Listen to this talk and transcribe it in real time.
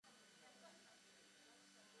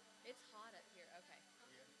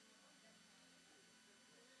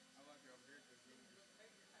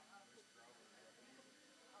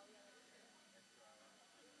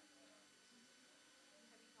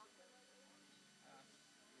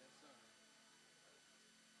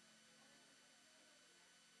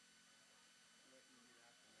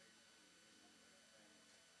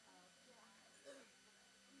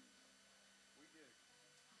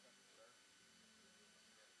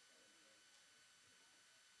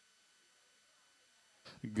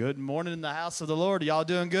Good morning in the house of the Lord. Y'all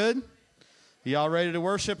doing good? Y'all ready to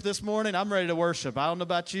worship this morning? I'm ready to worship. I don't know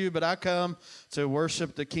about you, but I come to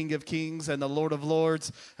worship the King of Kings and the Lord of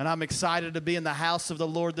Lords. And I'm excited to be in the house of the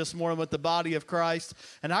Lord this morning with the body of Christ.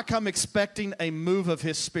 And I come expecting a move of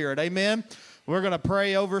His Spirit. Amen? We're going to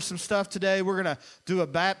pray over some stuff today. We're going to do a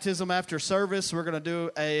baptism after service. We're going to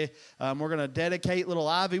do we're going to dedicate little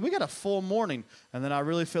Ivy. We got a full morning. And then I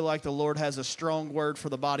really feel like the Lord has a strong word for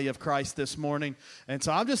the body of Christ this morning. And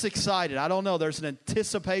so I'm just excited. I don't know. There's an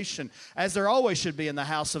anticipation, as there always should be in the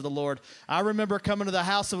house of the Lord. I remember coming to the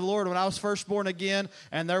house of the Lord when I was first born again,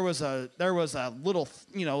 and there was a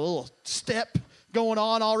little step going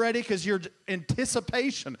on already because your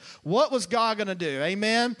anticipation. What was God going to do?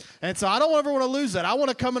 Amen? And so I don't ever want to lose that. I want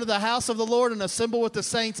to come into the house of the Lord and assemble with the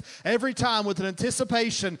saints every time with an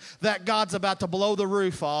anticipation that God's about to blow the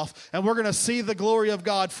roof off, and we're going to see the glory of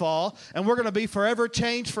God fall, and we're going to be forever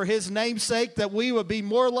changed for His name's sake, that we would be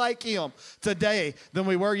more like Him today than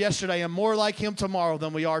we were yesterday, and more like Him tomorrow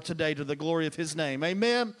than we are today, to the glory of His name.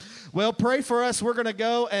 Amen? Well, pray for us. We're going to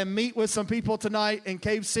go and meet with some people tonight in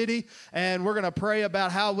Cave City, and we're going to pray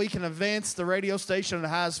about how we can advance the radio station in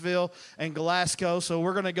Highsville and Glasgow. So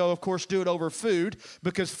we're going to go, of course, do it over food,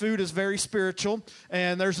 because food is very spiritual,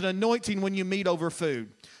 and there's an anointing when you meet over food.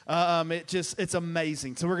 It's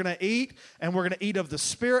amazing. So we're going to eat, and we're going to eat of the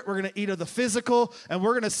spirit, we're going to eat of the physical, and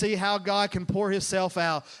we're going to see how God can pour Himself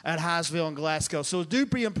out at Highsville and Glasgow. So do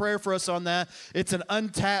be in prayer for us on that. It's an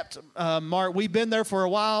untapped mark. We've been there for a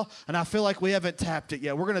while, and I feel like we haven't tapped it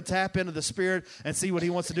yet. We're going to tap into the spirit and see what He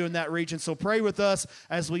wants to do in that region. So pray with us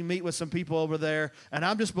as we meet with some people over there. And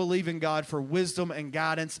I'm just believing God for wisdom and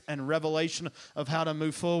guidance and revelation of how to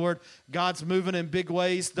move forward. God's moving in big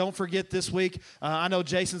ways. Don't forget this week, I know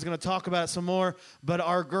Jason's going to talk about it some more, but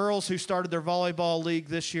our girls who started their volleyball league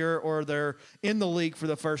this year, or they're in the league for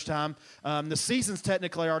the first time, the season's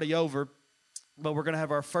technically already over, but we're going to have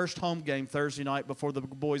our first home game Thursday night before the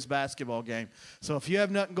boys' basketball game. So if you have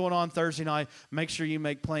nothing going on Thursday night, make sure you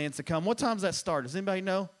make plans to come. What time does that start? Does anybody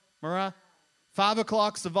know? Mariah? 5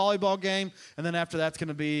 o'clock is the volleyball game, and then after that's going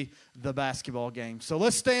to be the basketball game. So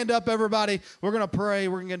let's stand up, everybody. We're going to pray.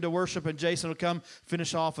 We're going to get into worship, and Jason will come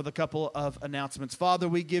finish off with a couple of announcements. Father,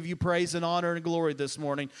 we give You praise and honor and glory this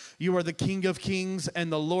morning. You are the King of Kings and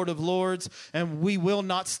the Lord of Lords, and we will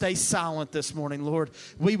not stay silent this morning, Lord.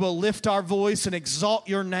 We will lift our voice and exalt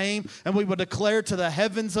Your name, and we will declare to the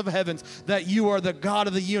heavens of heavens that You are the God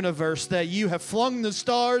of the universe, that You have flung the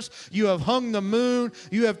stars, You have hung the moon,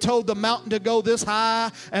 You have told the mountain to go this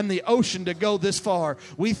high and the ocean to go this far.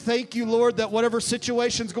 We thank You, Lord, that whatever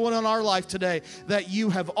situation's going on in our life today, that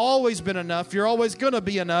You have always been enough. You're always going to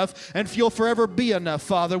be enough, and You'll forever be enough,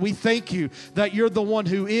 Father. We thank You that You're the one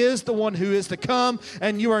who is to come,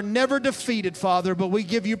 and You are never defeated, Father. But we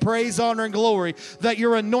give You praise, honor, and glory that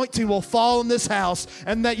Your anointing will fall in this house,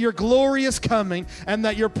 and that Your glory is coming, and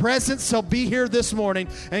that Your presence shall be here this morning.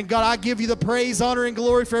 And God, I give You the praise, honor, and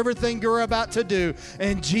glory for everything You're about to do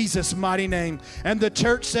in Jesus' mighty name. And the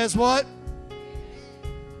church says what?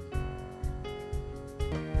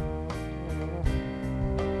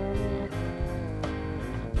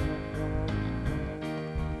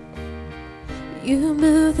 You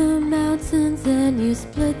move the mountains and You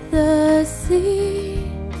split the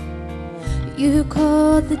sea. You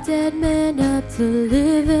called the dead man up to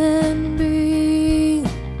live and breathe.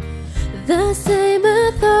 The same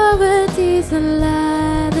authority's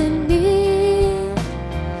alive in me.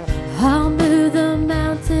 I'll move the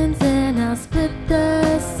mountains and I'll split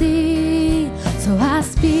the sea. So I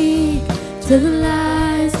speak to the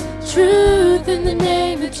lies, truth in the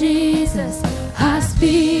name of Jesus. I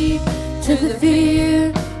speak to the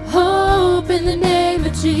fear, hope in the name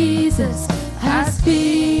of Jesus. I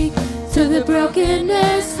speak to the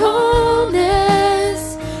brokenness,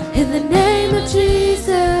 wholeness in the name of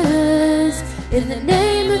Jesus. In the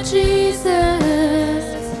name of Jesus.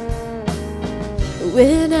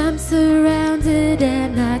 When I'm surrounded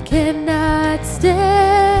and I cannot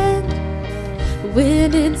stand,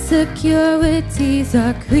 when insecurities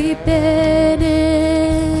are creeping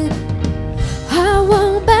in, I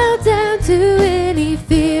won't bow down to any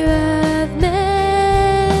fear of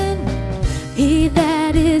man. He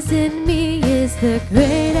that is in me is the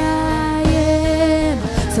great I am.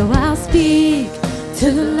 So I'll speak to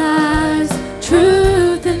the lies,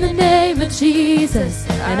 truth in the name of Jesus.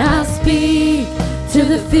 And I'll speak to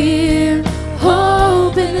the fear,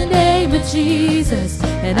 hope in the name of Jesus.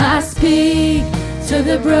 And I speak to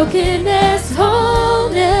the brokenness,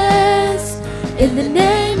 wholeness in the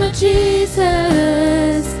name of Jesus.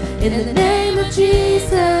 In the name of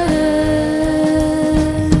Jesus.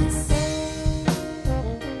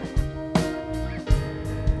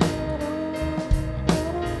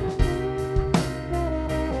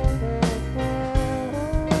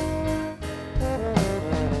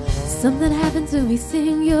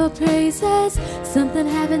 your praises, something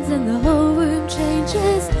happens and the whole room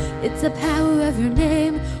changes. It's the power of your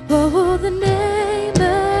name, oh, the name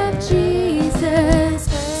of Jesus.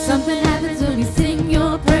 Something happens when we sing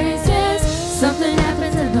your praises, something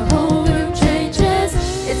happens and the whole room changes.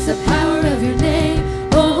 It's the power of your name,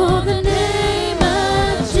 oh, the name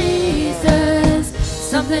of Jesus.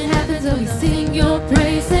 Something happens when we sing your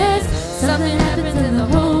praises, something happens and the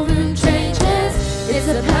whole room changes. It's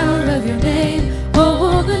the power of your name,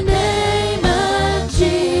 oh, the name of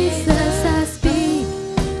Jesus. I speak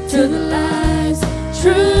to the lies,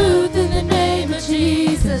 truth in the name of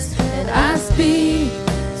Jesus. And I speak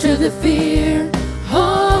to the fear,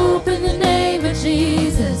 hope in the name of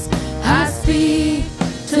Jesus. I speak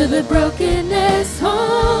to the brokenness,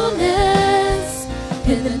 wholeness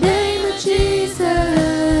in the name of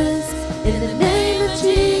Jesus. In the name of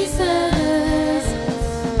Jesus.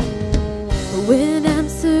 When I'm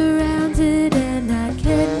surrounded and I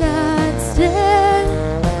cannot stand,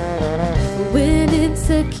 when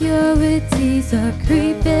insecurities are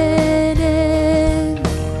creeping in,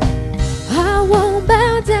 I won't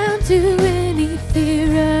bow down to any fear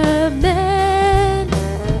of man.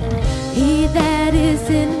 He that is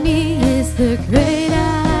in me is the great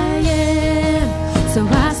I am. So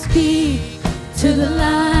I speak to the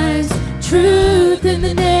lies, truth in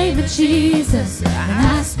the name of Jesus. And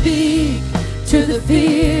I speak to the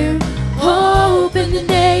fear, hope in the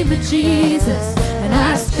name of Jesus. And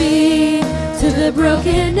I speak to the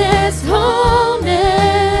brokenness,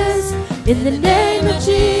 wholeness in the name of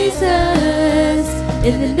Jesus.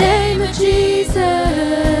 In the name of Jesus.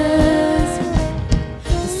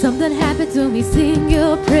 Something happens when we sing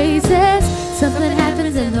your praises, something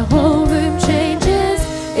happens and the whole room changes.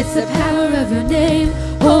 It's the power of your name,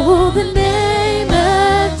 oh, the name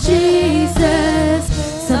of Jesus.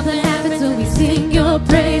 Something happens when we sing your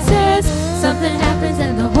praises, something happens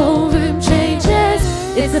and the whole room changes.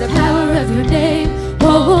 It's the power of your name,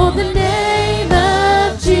 oh, the name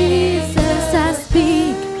of Jesus. I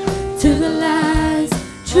speak to the lies,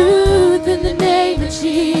 truth in the name of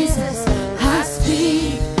Jesus. I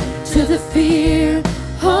speak to the fear,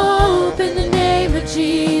 hope in the name of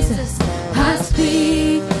Jesus. I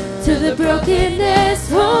speak to the brokenness,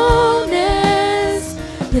 wholeness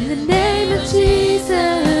in the name of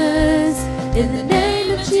Jesus. In the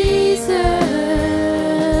name of Jesus.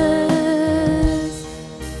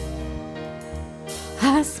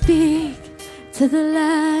 I speak to the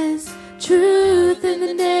lies, truth in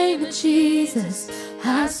the name of Jesus.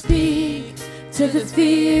 I speak to the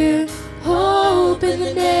fear, hope in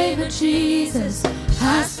the name of Jesus.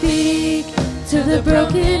 I speak to the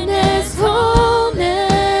brokenness,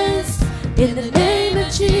 wholeness in the name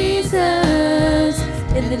of Jesus.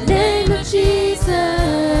 In the name of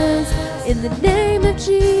Jesus. In the name of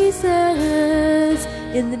Jesus.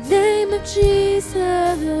 In the name of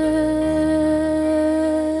Jesus.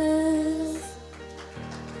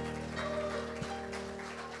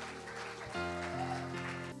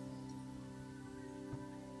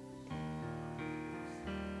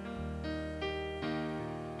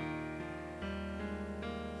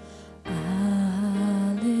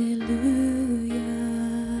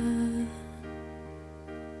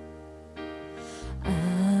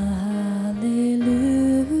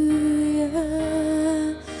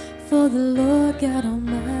 For the Lord God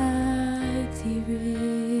Almighty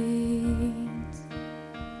reigns.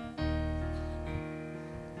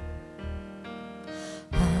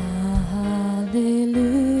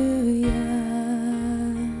 Hallelujah.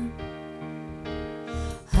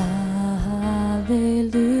 Hallelujah.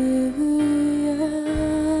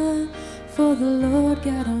 For the Lord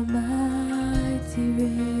God Almighty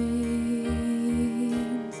reigns.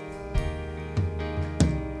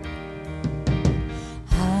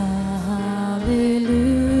 Hallelujah.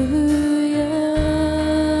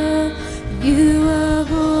 You are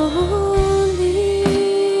holy,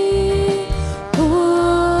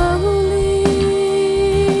 holy.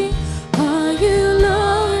 Are you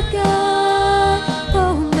Lord God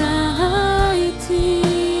Almighty?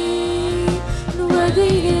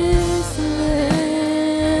 Worthy is the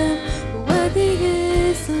Lamb, worthy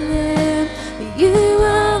is the Lamb. You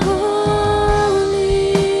are holy,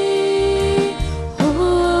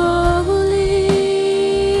 holy.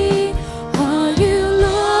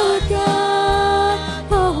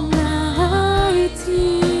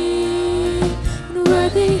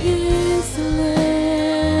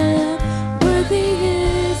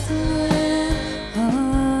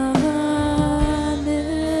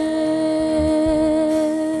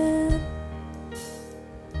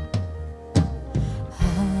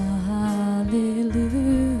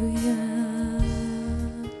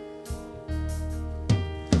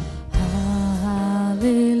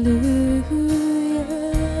 Hallelujah,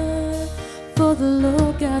 for the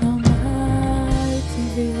Lord God Almighty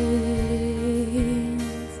reigns.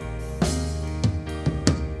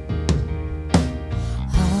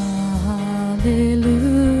 Hallelujah,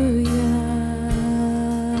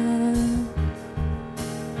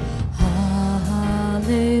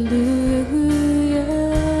 hallelujah,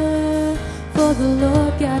 for the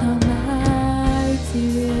Lord God Almighty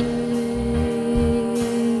reigns.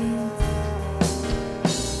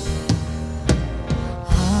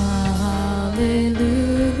 Hallelujah,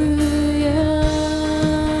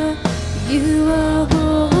 you are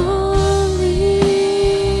holy,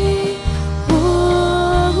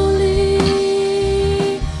 holy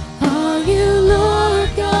are you, Lord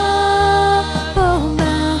God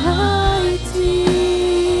Almighty.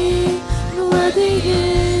 Worthy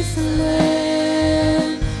is the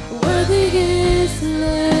Lamb, worthy is the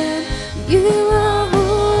Lamb. You are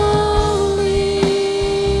holy,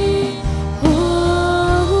 holy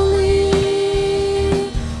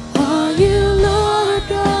are you, Lord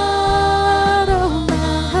God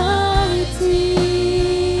Almighty.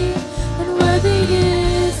 And worthy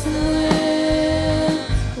is the Lamb,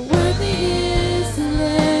 worthy is the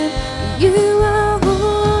Lamb. You are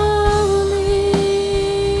holy,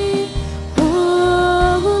 holy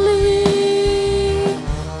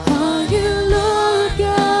are you, Lord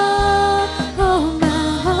God Almighty.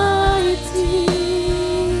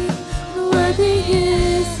 Worthy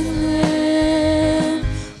is the Lamb,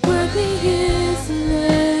 worthy is the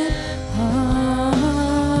Lamb.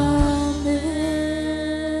 Amen.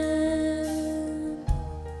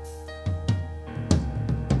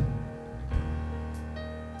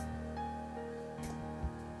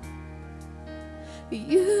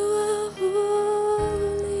 You are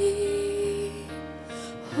holy,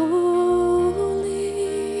 holy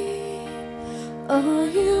are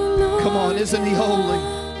you, Lord. Come on, isn't he holy?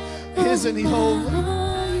 Isn't he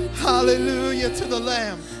holy? Hallelujah to the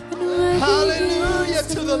Lamb. Hallelujah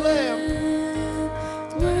to the Lamb.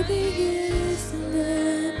 Worthy is the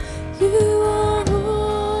Lamb. You are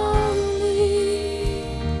holy,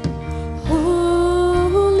 holy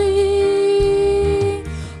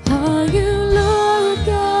are you, Lord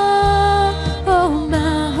God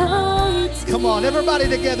Almighty. Come on, everybody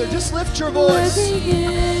together, just lift your voice. Worthy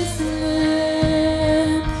is the Lamb.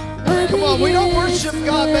 Come on, we don't worship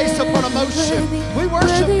God based upon emotion. We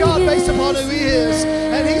worship God based upon who he is.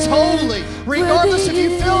 And he's holy. Regardless if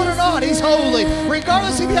you feel it or not, he's holy.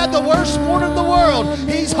 Regardless if you had the worst morning in the world,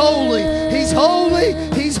 he's holy. He's holy.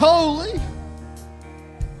 He's holy.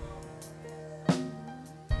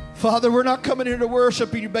 Father, we're not coming here to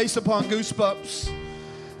worship you based upon goosebumps.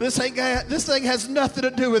 This thing has nothing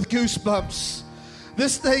to do with goosebumps.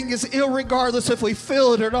 This thing is irregardless if we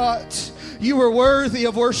feel it or not. You are worthy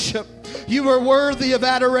of worship. You are worthy of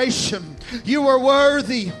adoration. You are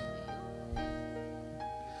worthy.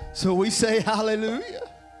 So we say hallelujah.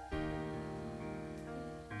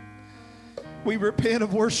 We repent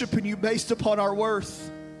of worshiping you based upon our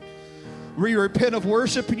worth. We repent of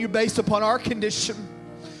worshiping you based upon our condition.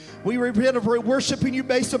 We repent of worshiping you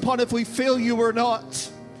based upon if we feel you or not.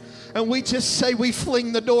 And we just say we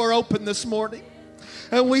fling the door open this morning.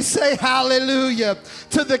 And we say hallelujah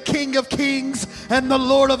to the King of Kings and the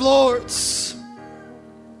Lord of Lords.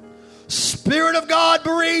 Spirit of God,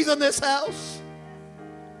 breathe in this house.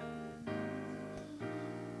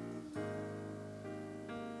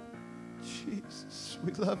 Jesus,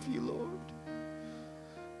 we love you, Lord.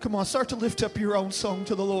 Come on, start to lift up your own song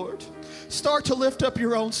to the Lord. Start to lift up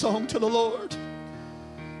your own song to the Lord.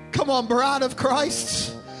 Come on, bride of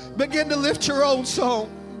Christ, begin to lift your own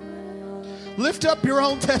song. Lift up your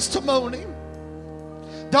own testimony.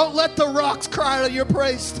 Don't let the rocks cry out your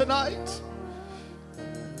praise tonight.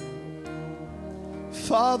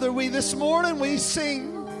 Father, this morning we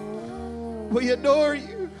sing. We adore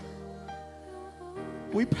you.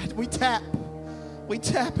 We tap. We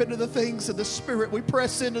tap into the things of the Spirit. We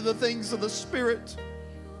press into the things of the Spirit.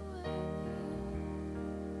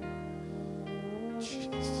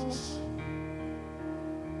 Jesus.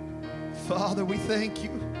 Father, we thank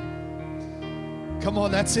you. Come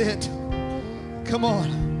on, that's it. Come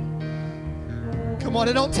on. Come on,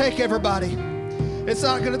 it don't take everybody. It's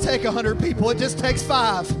not going to take 100 people. It just takes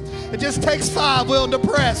 5. It just takes 5 willing to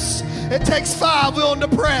press. It takes 5 willing to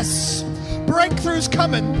press. Breakthrough's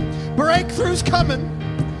coming. Breakthrough's coming.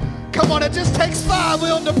 Come on, it just takes 5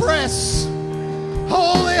 willing to press.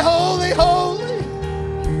 Holy, holy, holy.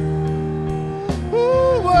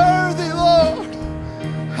 Ooh, worthy Lord.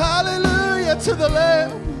 Hallelujah to the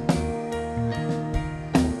Lamb.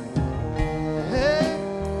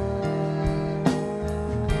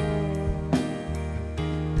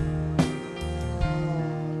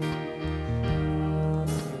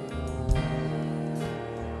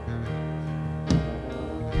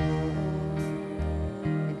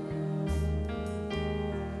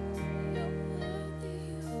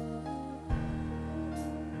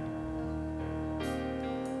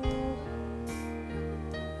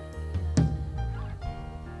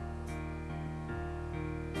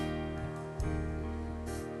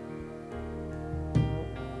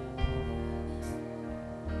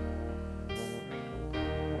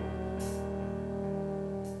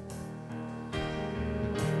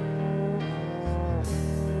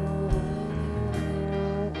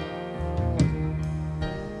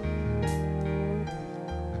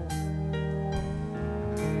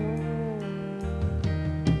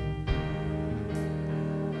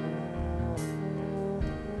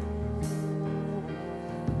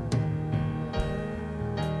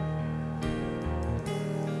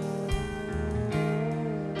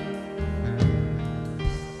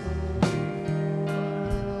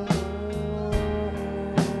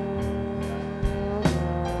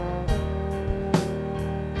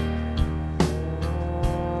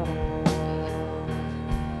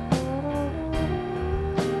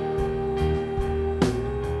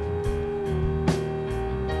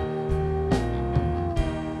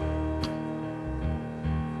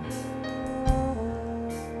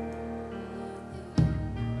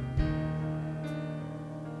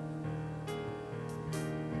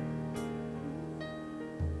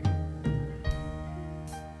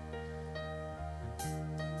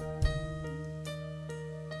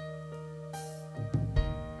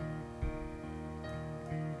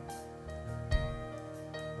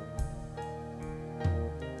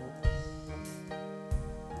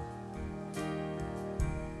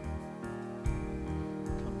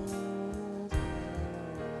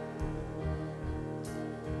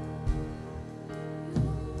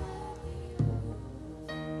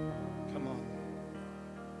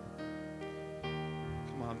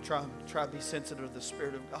 try to be sensitive to the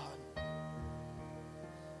Spirit of God.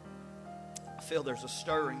 I feel there's a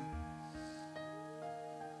stirring.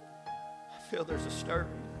 I feel there's a stirring.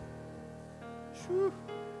 Whew.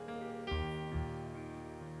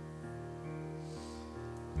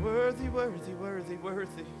 Worthy, worthy, worthy,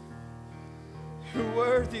 worthy. You're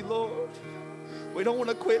worthy, Lord. We don't want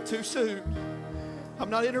to quit too soon. I'm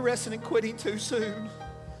not interested in quitting too soon.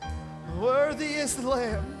 Worthy is the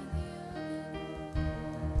Lamb.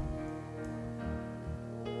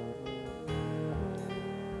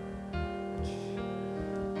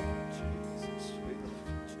 Jesus, we love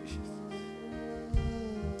you, Jesus.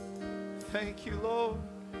 Thank you, Lord.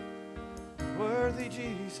 Worthy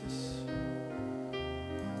Jesus.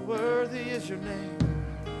 Worthy is your name.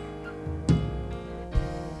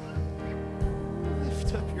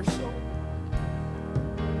 Lift up your soul.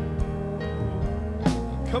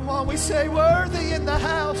 Come on, we say worthy in the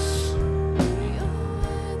house.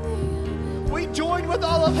 We join with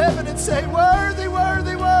all of heaven and say worthy,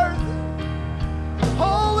 worthy, worthy.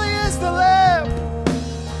 Holy is the Lamb.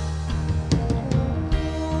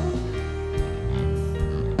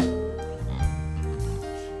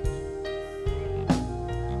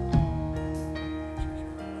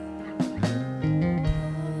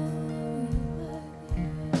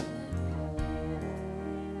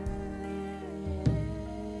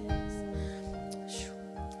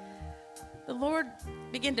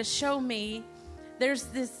 Began to show me there's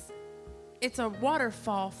this, it's a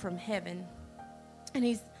waterfall from heaven,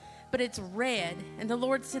 but it's red, and the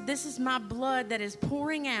Lord said, this is my blood that is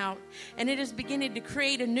pouring out, and it is beginning to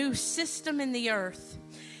create a new system in the earth.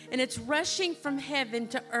 And it's rushing from heaven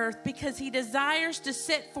to earth because he desires to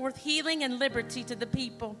set forth healing and liberty to the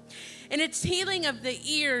people. And it's healing of the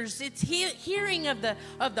ears. It's hearing of the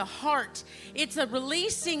heart. It's a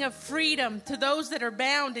releasing of freedom to those that are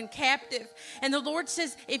bound and captive. And the Lord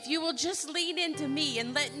says, if you will just lean into me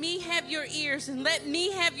and let me have your ears and let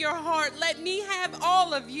me have your heart, let me have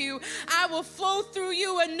all of you, I will flow through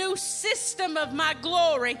you a new system of my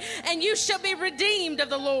glory, and you shall be redeemed of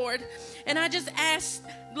the Lord. And I just asked,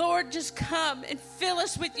 Lord, just come and fill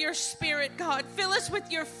us with your Spirit, God. Fill us with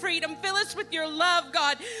your freedom. Fill us with your love,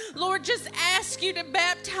 God. Lord, just ask you to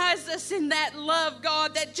baptize us in that love,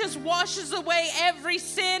 God, that just washes away every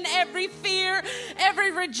sin, every fear,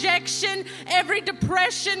 every rejection, every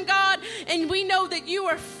depression, God. And we know that you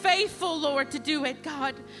are faithful, Lord, to do it,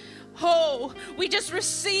 God. Oh, we just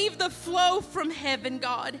receive the flow from heaven,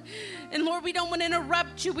 God. And Lord, we don't want to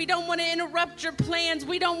interrupt you. We don't want to interrupt your plans.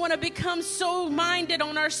 We don't want to become so minded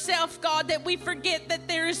on ourselves, God, that we forget that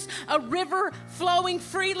there's a river flowing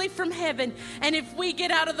freely from heaven. And if we get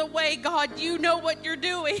out of the way, God, you know what you're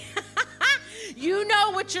doing. You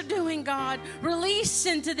know what you're doing, God. Release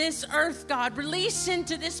into this earth, God. Release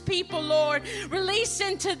into this people, Lord. Release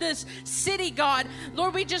into this city, God.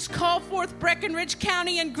 Lord, we just call forth Breckenridge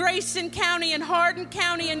County and Grayson County and Hardin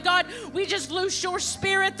County. And God, we just loose your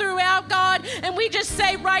Spirit throughout, God. And we just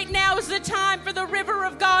say right now is the time for the river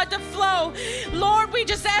of God to flow. Lord, we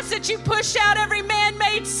just ask that you push out every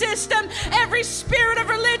man-made system, every spirit of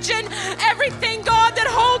religion, everything, God, that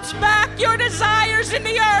holds back your desires in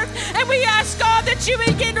the earth. And we ask, God, that you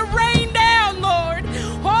begin to rain down, Lord.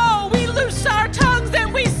 Oh, we loose our tongues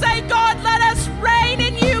and we say, God, let us reign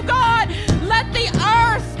in you, God. Let the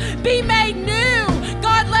earth be made new.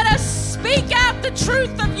 God, let us speak out the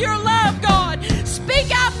truth of your love, God.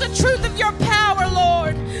 Speak out the truth of your power,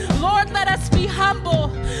 Lord. Lord, let us be humble,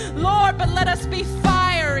 Lord, but let us be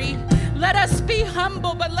fiery. Let us be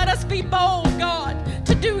humble, but let us be bold, God,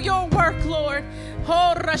 to do your work, Lord.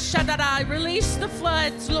 Oh, Rashadadai, release the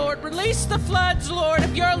floods, Lord. Release the floods, Lord,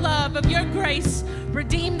 of your love, of your grace.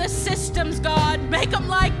 Redeem the systems, God. Make them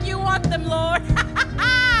like you want them, Lord.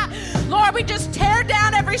 Lord, we just tear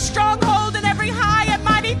down every stronghold and every high and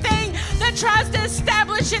mighty thing that tries to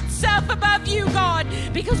establish itself above you, God,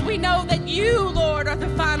 because we know that you, Lord, are the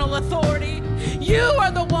final authority. You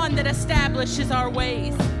are the one that establishes our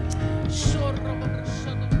ways.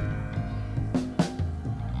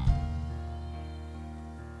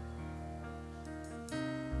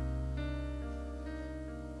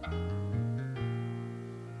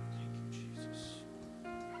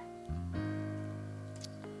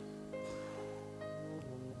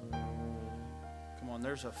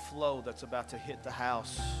 There's a flow that's about to hit the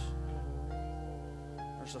house.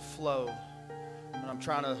 There's a flow. And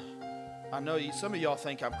I know some of y'all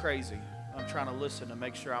think I'm crazy. I'm trying to listen to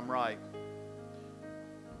make sure I'm right.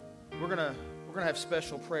 We're gonna have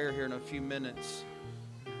special prayer here in a few minutes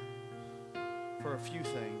for a few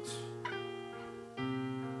things.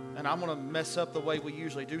 And I'm gonna mess up the way we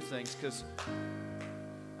usually do things because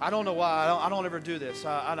I don't know why. I don't ever do this.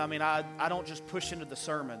 I don't just push into the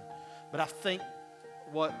sermon. But I think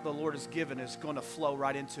what the Lord has given is going to flow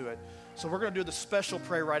right into it. So we're going to do the special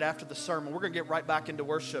prayer right after the sermon. We're going to get right back into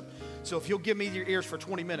worship. So if you'll give me your ears for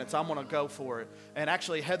 20 minutes, I'm going to go for it. And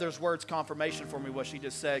actually, Heather's words confirmation for me what she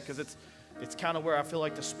just said, because it's kind of where I feel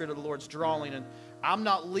like the Spirit of the Lord's drawing. And I'm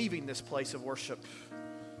not leaving this place of worship.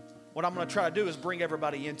 What I'm going to try to do is bring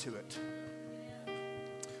everybody into it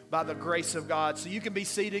by the grace of God. So you can be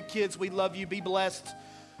seated. Kids, we love you. Be blessed.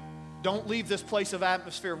 Don't leave this place of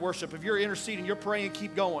atmosphere of worship. If you're interceding, you're praying,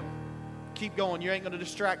 keep going. Keep going. You ain't going to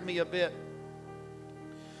distract me a bit.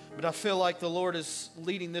 But I feel like the Lord is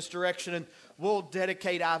leading this direction, and we'll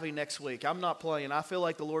dedicate Ivy next week. I'm not playing. I feel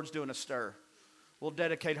like the Lord's doing a stir. We'll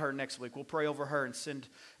dedicate her next week. We'll pray over her and send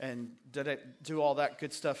and do all that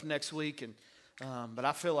good stuff next week. But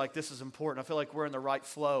I feel like this is important. I feel like we're in the right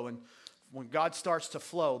flow, and when God starts to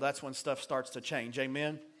flow, that's when stuff starts to change.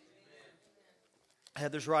 Amen?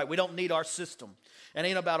 Heather's right. We don't need our system. It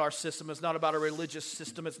ain't about our system. It's not about a religious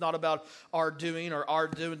system. It's not about our doing or our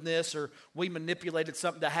doing this, or we manipulated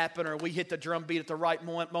something to happen, or we hit the drum beat at the right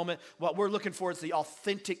moment. What we're looking for is the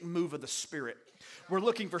authentic move of the Spirit. We're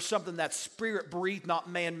looking for something that's Spirit-breathed, not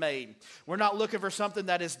man-made. We're not looking for something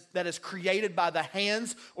that is created by the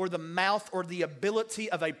hands or the mouth or the ability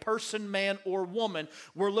of a person, man, or woman.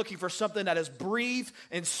 We're looking for something that is breathed,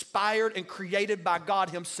 inspired, and created by God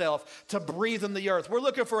Himself to breathe in the earth. We're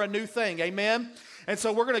looking for a new thing, amen? And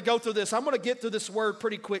so we're going to go through this. I'm going to get through this word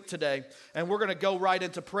pretty quick today, and we're going to go right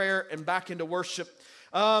into prayer and back into worship.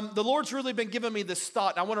 The Lord's really been giving me this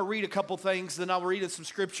thought. I want to read a couple things, then I'll read some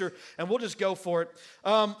scripture, and we'll just go for it.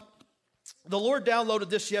 The Lord downloaded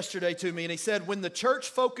this yesterday to me, and He said, when the church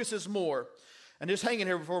focuses more, and just hanging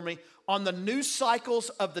here before me, on the news cycles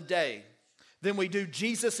of the day than we do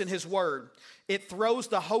Jesus and His Word, it throws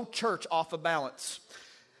the whole church off of balance.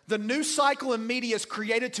 The news cycle in media is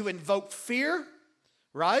created to invoke fear,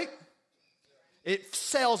 right? It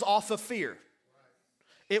sells off of fear.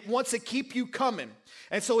 It wants to keep you coming.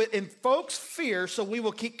 And so it invokes fear, so we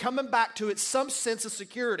will keep coming back to it, some sense of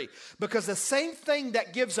security. Because the same thing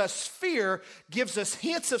that gives us fear gives us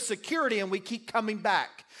hints of security, and we keep coming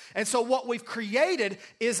back. And so what we've created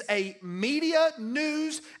is a media,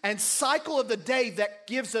 news, and cycle of the day that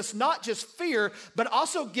gives us not just fear, but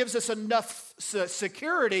also gives us enough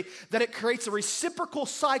security that it creates a reciprocal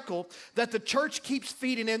cycle that the church keeps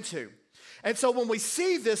feeding into. And so when we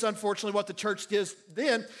see this, unfortunately, what the church does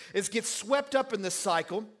then is get swept up in this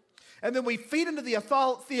cycle, and then we feed into the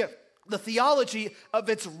theology of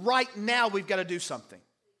it's right now we've got to do something.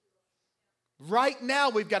 Right now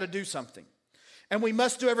we've got to do something. And we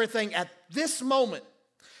must do everything at this moment.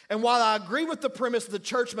 And while I agree with the premise the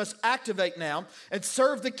church must activate now and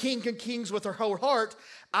serve the King and Kings with her whole heart,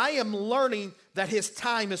 I am learning that His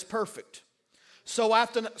time is perfect. So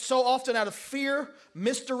often out of fear,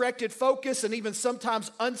 misdirected focus, and even sometimes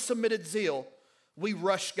unsubmitted zeal, we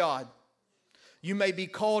rush God. You may be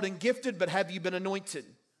called and gifted, but have you been anointed?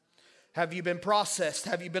 Have you been processed?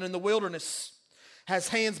 Have you been in the wilderness? Has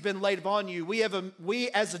hands been laid upon you? We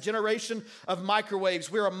as a generation of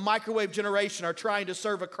microwaves, we're a microwave generation, are trying to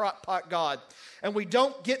serve a crock pot God. And we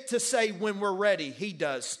don't get to say when we're ready. He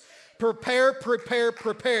does. Prepare, prepare,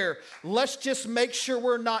 prepare. Let's just make sure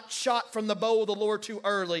we're not shot from the bow of the Lord too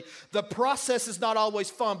early. The process is not always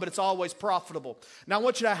fun, but it's always profitable. Now, I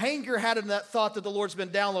want you to hang your hat in that thought that the Lord's been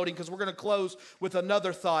downloading, because we're going to close with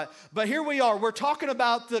another thought. But here we are. We're talking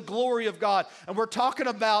about the glory of God, and we're talking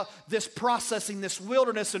about this processing, this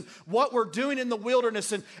wilderness, and what we're doing in the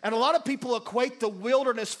wilderness. And a lot of people equate the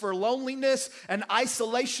wilderness for loneliness and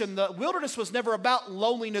isolation. The wilderness was never about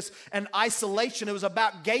loneliness and isolation. It was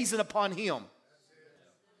about gazing upon Him.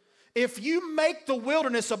 If you make the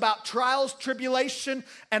wilderness about trials, tribulation,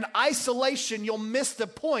 and isolation, you'll miss the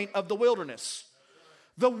point of the wilderness.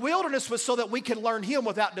 The wilderness was so that we can learn Him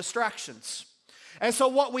without distractions. And so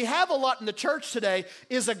what we have a lot in the church today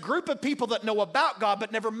is a group of people that know about God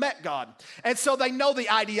but never met God. And so they know the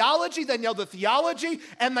ideology, they know the theology,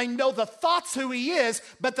 and they know the thoughts who He is,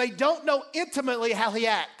 but they don't know intimately how He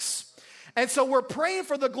acts. And so we're praying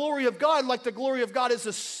for the glory of God like the glory of God is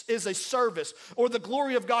a service, or the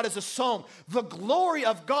glory of God is a song. The glory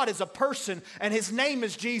of God is a person, and His name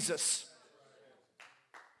is Jesus.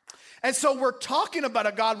 And so we're talking about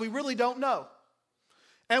a God we really don't know.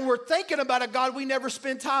 And we're thinking about a God we never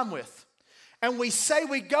spend time with. And we say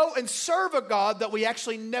we go and serve a God that we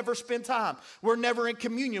actually never spend time. We're never in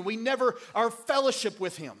communion. We never are fellowship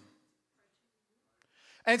with Him.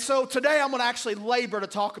 And so today I'm going to actually labor to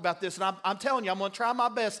talk about this. And I'm telling you, I'm going to try my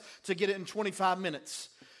best to get it in 25 minutes.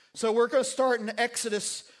 So we're going to start in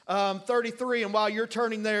Exodus 33, and while you're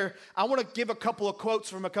turning there, I want to give a couple of quotes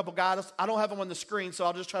from a couple guys. I don't have them on the screen, so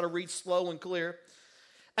I'll just try to read slow and clear.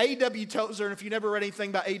 A.W. Tozer, and if you never read anything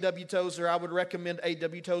about A.W. Tozer, I would recommend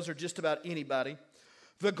A.W. Tozer just about anybody.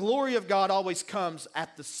 The glory of God always comes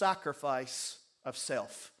at the sacrifice of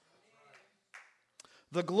self.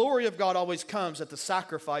 The glory of God always comes at the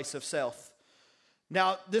sacrifice of self.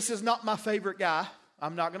 Now, this is not my favorite guy,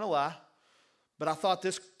 I'm not going to lie, but I thought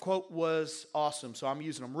this quote was awesome, so I'm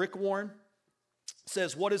using them. Rick Warren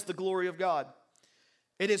says, "What is the glory of God?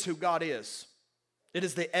 It is who God is. It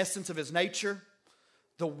is the essence of his nature,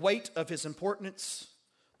 the weight of his importance,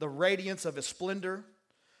 the radiance of his splendor,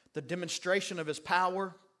 the demonstration of his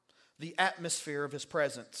power, the atmosphere of his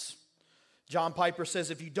presence." John Piper says,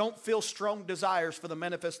 "If you don't feel strong desires for the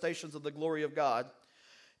manifestations of the glory of God,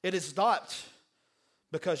 it is not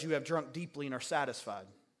because you have drunk deeply and are satisfied.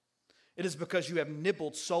 It is because you have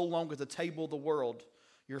nibbled so long at the table of the world,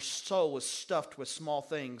 your soul is stuffed with small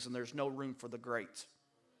things and there's no room for the great."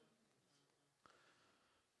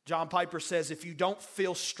 John Piper says, "If you don't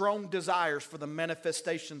feel strong desires for the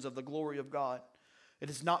manifestations of the glory of God, it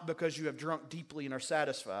is not because you have drunk deeply and are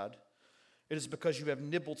satisfied. It is because you have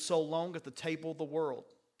nibbled so long at the table of the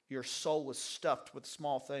world, your soul is stuffed with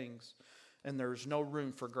small things and there is no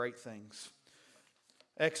room for great things."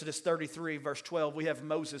 Exodus 33, verse 12, we have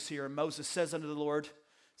Moses here. And Moses says unto the Lord,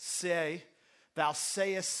 "Say, thou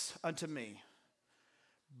sayest unto me,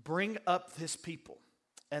 bring up this people,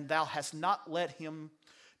 and thou hast not let him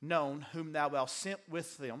known whom thou hast sent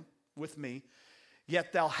with me.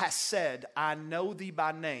 Yet thou hast said, I know thee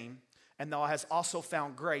by name, and thou hast also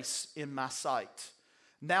found grace in my sight.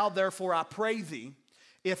 Now therefore I pray thee,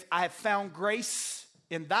 if I have found grace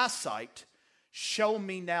in thy sight, show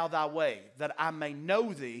me now thy way, that I may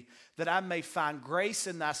know thee, that I may find grace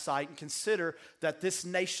in thy sight, and consider that this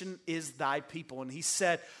nation is thy people." And he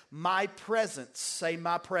said, "My presence," say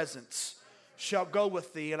my presence, "shall go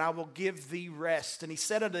with thee, and I will give thee rest." And he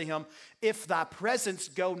said unto him, "If thy presence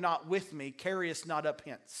go not with me, carry us not up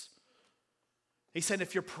hence." He said,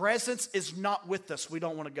 if your presence is not with us, we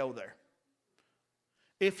don't want to go there.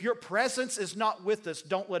 If your presence is not with us,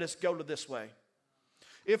 don't let us go to this way.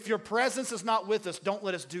 If your presence is not with us, don't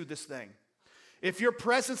let us do this thing. If your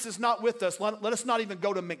presence is not with us, let us not even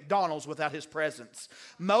go to McDonald's without his presence.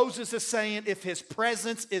 Moses is saying, if his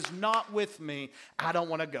presence is not with me, I don't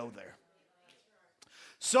want to go there.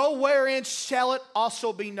 "So wherein shall it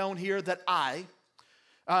also be known here that I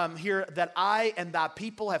and thy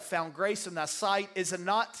people have found grace in thy sight? Is it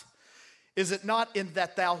not in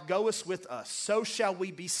that thou goest with us? So shall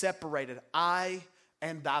we be separated, I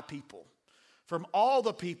and thy people, from all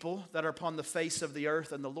the people that are upon the face of the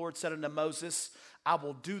earth." And the Lord said unto Moses, "I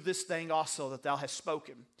will do this thing also that thou hast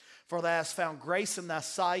spoken. For thou hast found grace in thy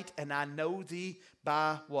sight, and I know thee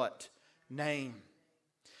by" what? "Name."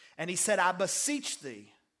 And he said, "I beseech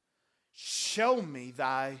thee, show me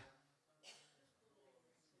thy..."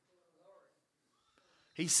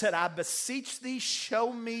 He said, "I beseech thee,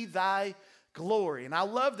 show me thy glory." And I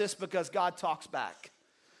love this because God talks back.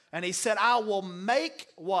 And he said, "I will make"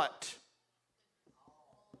 what?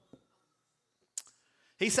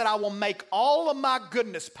 He said, "I will make all of my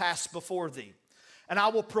goodness pass before thee. And I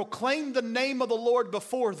will proclaim the name of the Lord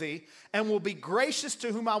before thee, and will be gracious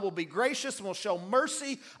to whom I will be gracious, and will show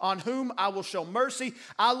mercy on whom I will show mercy."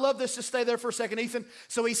 I love this. Just stay there for a second, Ethan.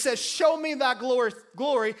 So he says, "Show me thy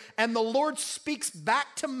glory." And the Lord speaks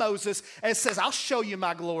back to Moses and says, "I'll show you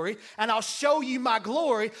my glory, and I'll show you my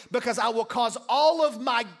glory because I will cause all of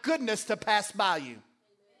my goodness to pass by you.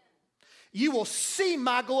 You will see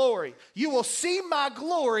my glory. You will see my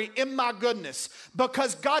glory in my goodness,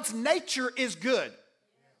 because God's nature is good.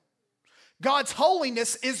 God's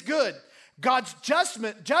holiness is good. God's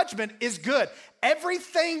judgment is good.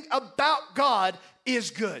 Everything about God is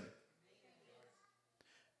good."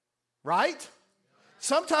 Right?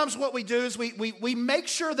 Sometimes what we do is we make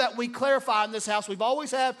sure that we clarify in this house, we've always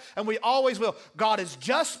have and we always will, God is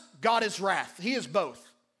just, God is wrath. He is both.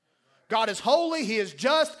 God is holy, he is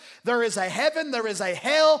just. There is a heaven, there is a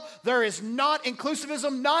hell. There is not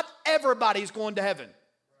inclusivism. Not everybody's going to heaven.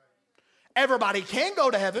 Everybody can go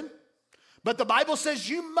to heaven, but the Bible says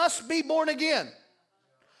you must be born again.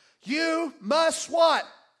 You must what?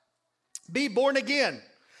 Be born again.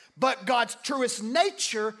 But God's truest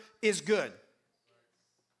nature is good.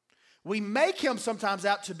 We make him sometimes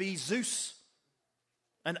out to be Zeus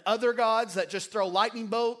and other gods that just throw lightning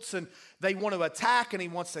bolts, and they want to attack, and he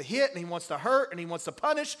wants to hit, and he wants to hurt, and he wants to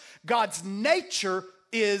punish. God's nature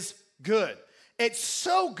is good. It's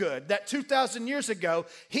so good that 2,000 years ago,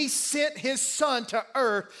 he sent his son to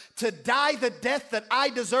earth to die the death that I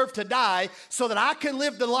deserve to die so that I can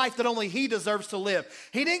live the life that only he deserves to live.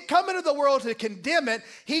 He didn't come into the world to condemn it.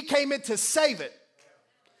 He came in to save it.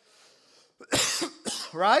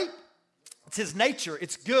 Right? It's his nature.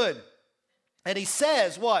 It's good. And he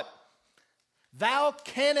says what? Thou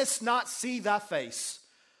canst not see thy face,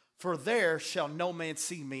 for there shall no man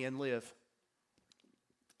see me and live.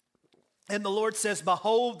 And the Lord says,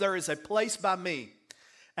 behold, there is a place by me,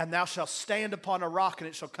 and thou shalt stand upon a rock, and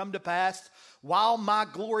it shall come to pass, while my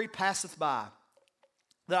glory passeth by,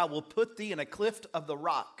 that I will put thee in a cleft of the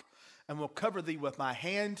rock, and will cover thee with my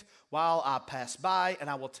hand while I pass by, and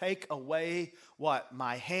I will take away what?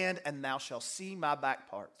 My hand, and thou shalt see my back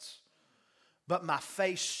parts. But my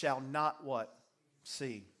face shall not what?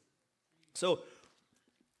 See. So,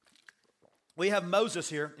 we have Moses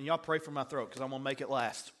here, and y'all pray for my throat, because I'm going to make it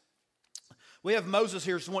last. We have Moses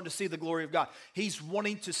here who's wanting to see the glory of God. He's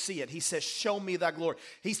wanting to see it. He says, show me thy glory.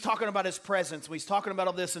 He's talking about his presence. He's talking about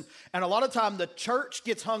all this. And a lot of time the church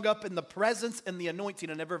gets hung up in the presence and the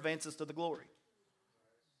anointing and never advances to the glory.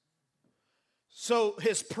 So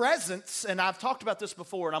his presence, and I've talked about this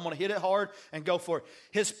before, and I'm going to hit it hard and go for it.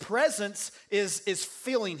 His presence is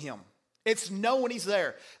feeling him. It's knowing he's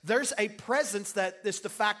there. There's a presence that is the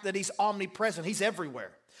fact that he's omnipresent. He's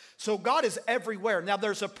everywhere. So God is everywhere. Now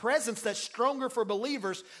there's a presence that's stronger for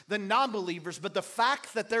believers than non-believers, but the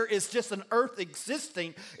fact that there is just an earth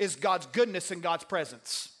existing is God's goodness and God's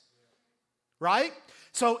presence. Right?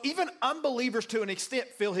 So even unbelievers to an extent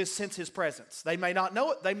sense his presence. They may not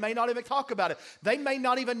know it. They may not even talk about it. They may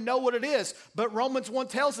not even know what it is. But Romans 1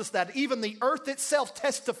 tells us that even the earth itself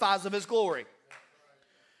testifies of his glory.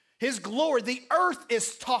 His glory, the earth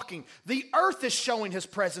is talking. The earth is showing his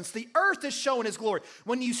presence. The earth is showing his glory.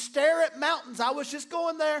 When you stare at mountains, I was just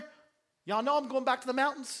going there. Y'all know I'm going back to the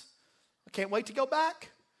mountains. I can't wait to go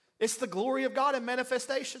back. It's the glory of God in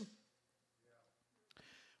manifestation.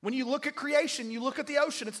 When you look at creation, you look at the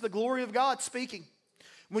ocean, it's the glory of God speaking.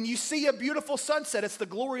 When you see a beautiful sunset, it's the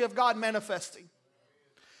glory of God manifesting.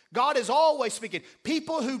 God is always speaking.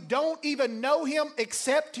 People who don't even know him,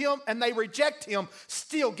 accept him, and they reject him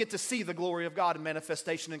still get to see the glory of God in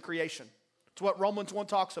manifestation in creation. It's what Romans 1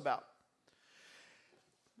 talks about.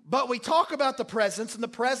 But we talk about the presence, and the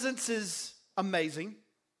presence is amazing.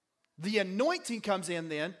 The anointing comes in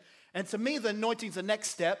then, and to me the anointing is the next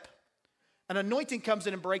step. An anointing comes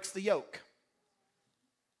in and breaks the yoke.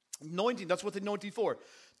 Anointing, that's what the anointing is for.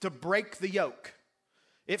 To break the yoke.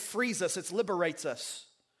 It frees us, it liberates us.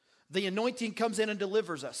 The anointing comes in and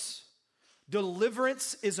delivers us.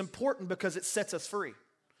 Deliverance is important because it sets us free.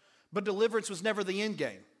 But deliverance was never the end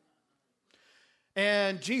game.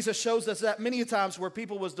 And Jesus shows us that many times where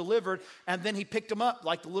people was delivered and then he picked them up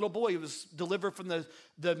like the little boy who was delivered from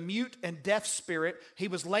the mute and deaf spirit. He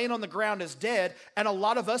was laying on the ground as dead, and a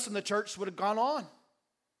lot of us in the church would have gone on.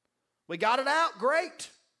 We got it out, great.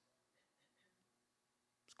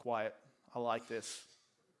 It's quiet. I like this.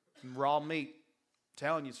 Raw meat. I'm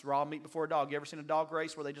telling you, it's raw meat before a dog. You ever seen a dog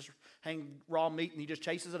race where they just hang raw meat and he just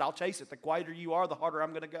chases it? I'll chase it. The quieter you are, the harder I'm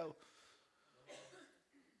going to go.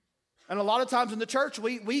 And a lot of times in the church,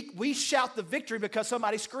 we shout the victory because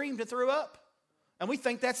somebody screamed and threw up. And we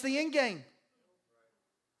think that's the end game.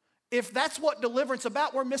 If that's what deliverance is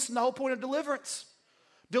about, we're missing the whole point of deliverance.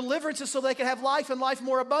 Deliverance is so they can have life and life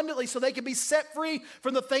more abundantly, so they can be set free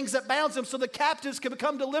from the things that bounds them, so the captives can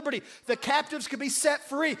become to liberty. The captives can be set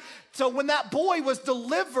free. So when that boy was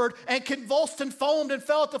delivered and convulsed and foamed and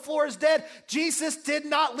fell at the floor as dead, Jesus did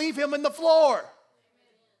not leave him in the floor.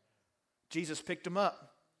 Jesus picked him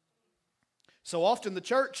up. So often the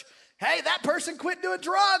church, hey, that person quit doing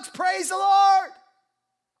drugs. Praise the Lord.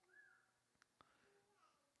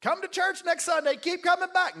 Come to church next Sunday. Keep coming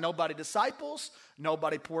back. Nobody disciples.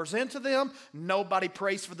 Nobody pours into them. Nobody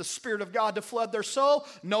prays for the Spirit of God to flood their soul.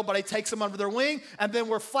 Nobody takes them under their wing. And then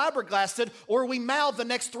we're flabbergasted, or we mouth the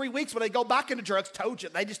next 3 weeks when they go back into drugs. Told you,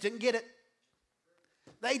 they just didn't get it.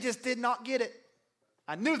 They just did not get it.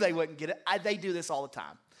 I knew they wouldn't get it. They do this all the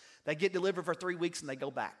time. They get delivered for 3 weeks and they go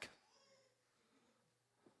back.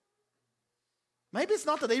 Maybe it's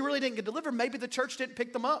not that they really didn't get delivered. Maybe the church didn't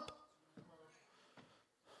pick them up.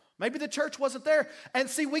 Maybe the church wasn't there. And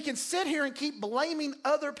see, we can sit here and keep blaming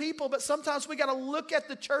other people, but sometimes we got to look at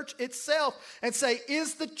the church itself and say,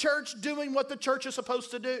 is the church doing what the church is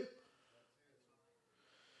supposed to do?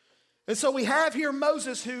 And so we have here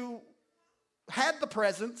Moses who had the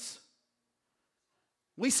presence.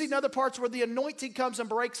 We see in other parts where the anointing comes and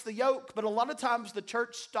breaks the yoke, but a lot of times the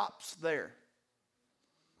church stops there.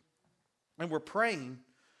 And we're praying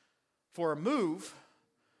for a move,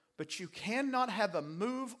 But you cannot have a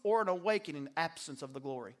move or an awakening in absence of the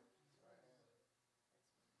glory.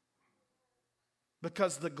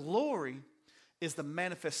 Because the glory is the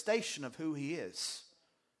manifestation of who he is.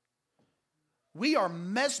 We are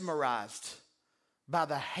mesmerized by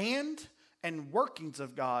the hand and workings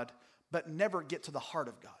of God, but never get to the heart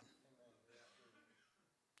of God.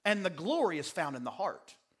 And the glory is found in the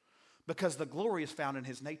heart, because the glory is found in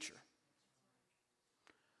his nature.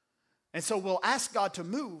 And so we'll ask God to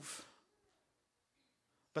move,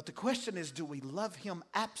 but the question is, do we love him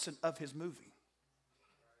absent of his moving?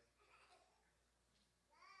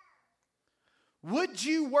 Would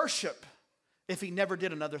you worship if he never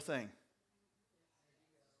did another thing?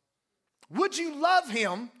 Would you love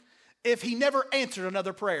him if he never answered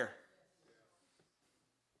another prayer?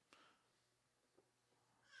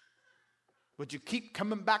 Would you keep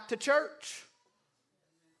coming back to church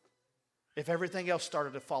if everything else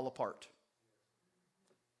started to fall apart?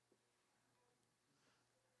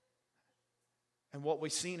 And what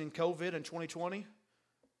we've seen in COVID in 2020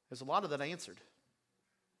 is a lot of that answered.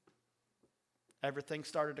 Everything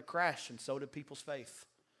started to crash, and so did people's faith.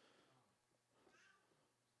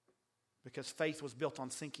 Because faith was built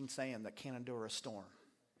on sinking sand that can't endure a storm.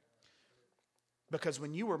 Because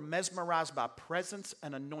when you were mesmerized by presence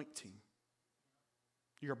and anointing,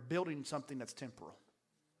 you're building something that's temporal.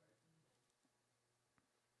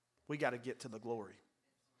 We got to get to the glory.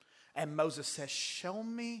 And Moses says, show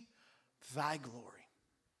me thy glory.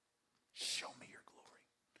 Show me your glory.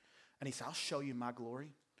 And he said, I'll show you my glory.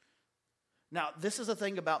 Now, this is the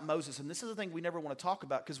thing about Moses, and this is the thing we never want to talk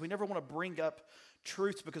about, because we never want to bring up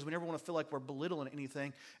truths, because we never want to feel like we're belittling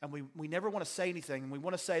anything, and we never want to say anything. And we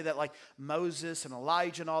want to say that like Moses and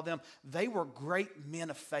Elijah and all them, they were great men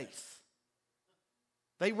of faith.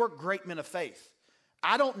 They were great men of faith.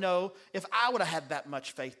 I don't know if I would have had that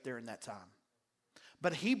much faith during that time.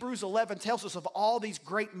 But Hebrews 11 tells us of all these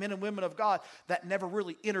great men and women of God that never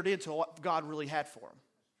really entered into what God really had for them.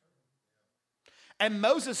 And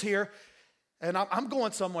Moses here, and I'm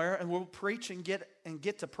going somewhere, and we'll preach and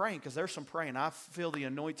get to praying, because there's some praying. I feel the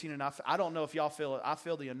anointing, and I don't know if y'all feel it. I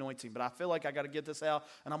feel the anointing, but I feel like I got to get this out,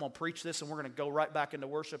 and I'm going to preach this, and we're going to go right back into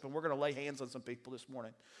worship, and we're going to lay hands on some people this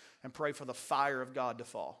morning and pray for the fire of God to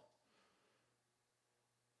fall.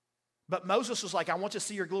 But Moses was like, I want to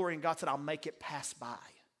see your glory, and God said, I'll make it pass by.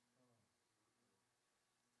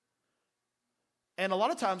 And a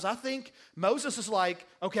lot of times I think Moses is like,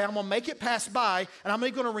 okay, I'm going to make it pass by, and I'm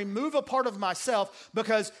going to remove a part of myself,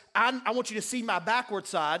 because I want you to see my backward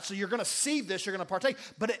side, so you're going to see this, you're going to partake.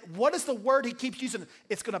 But what is the word he keeps using?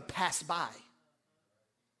 It's going to pass by.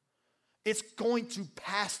 It's going to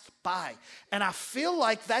pass by. And I feel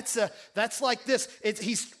like that's like this.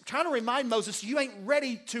 He's trying to remind Moses, you ain't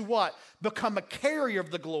ready to what? Become a carrier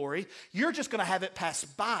of the glory. You're just going to have it pass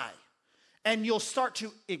by. And you'll start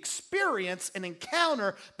to experience and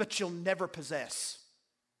encounter, but you'll never possess.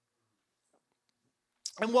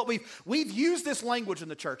 And what we've used this language in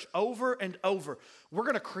the church over and over. We're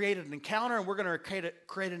going to create an encounter, and we're going to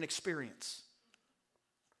create an experience.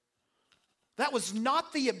 That was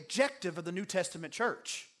not the objective of the New Testament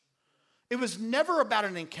church. It was never about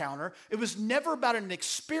an encounter. It was never about an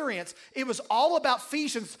experience. It was all about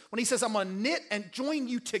Ephesians when he says, I'm going to knit and join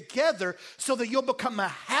you together so that you'll become a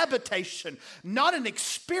habitation, not an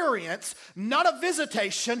experience, not a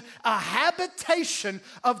visitation, a habitation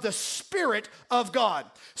of the Spirit of God.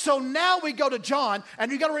 So now we go to John,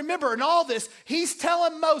 and you got to remember in all this, he's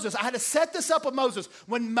telling Moses, I had to set this up with Moses.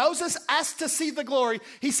 When Moses asked to see the glory,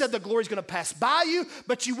 he said the glory is going to pass by you,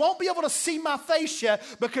 but you won't be able to see my face yet,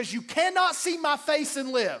 because you cannot see my face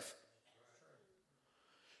and live.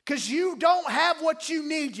 Because you don't have what you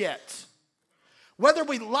need yet. Whether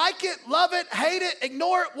we like it, love it, hate it,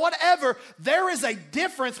 ignore it, whatever, there is a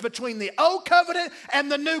difference between the old covenant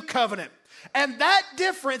and the new covenant. And that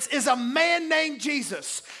difference is a man named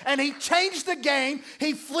Jesus. And he changed the game,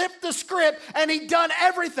 he flipped the script, and he done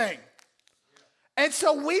everything. And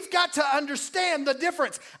so we've got to understand the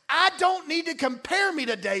difference. I don't need to compare me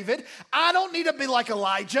to David. I don't need to be like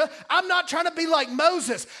Elijah. I'm not trying to be like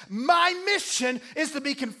Moses. My mission is to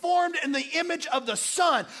be conformed in the image of the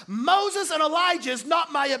Son. Moses and Elijah is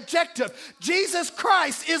not my objective. Jesus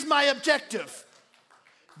Christ is my objective.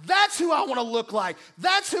 That's who I want to look like.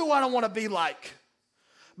 That's who I don't want to be like.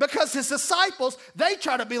 Because his disciples, they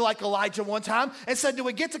tried to be like Elijah one time and said, do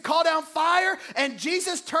we get to call down fire? And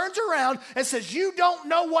Jesus turns around and says, you don't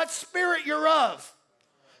know what spirit you're of.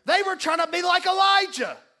 They were trying to be like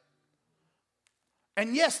Elijah.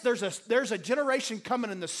 And yes, there's a generation coming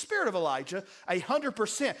in the spirit of Elijah,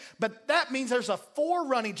 100%. But that means there's a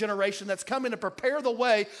forerunning generation that's coming to prepare the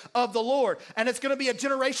way of the Lord. And it's going to be a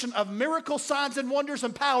generation of miracles, signs, and wonders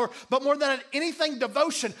and power, but more than anything,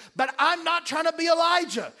 devotion. But I'm not trying to be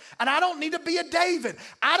Elijah, and I don't need to be a David.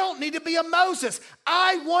 I don't need to be a Moses.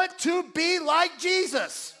 I want to be like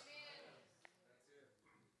Jesus.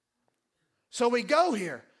 So we go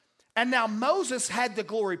here. And now Moses had the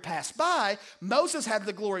glory pass by. Moses had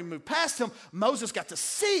the glory move past him. Moses got to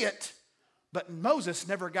see it, but Moses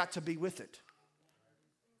never got to be with it.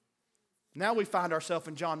 Now we find ourselves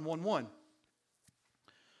in John 1:1.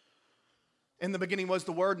 In the beginning was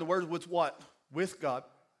the Word, and the Word was what? With God.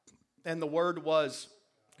 And the Word was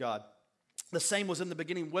God. The same was in the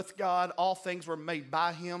beginning with God. All things were made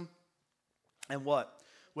by Him. And what?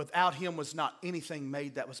 Without Him was not anything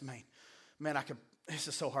made that was made. Man, this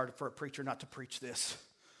is so hard for a preacher not to preach this.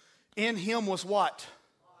 In Him was what?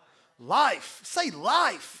 Life. Say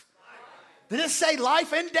life. Did it say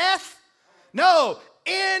life and death? No.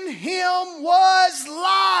 In Him was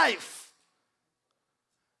life.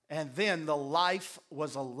 And then the life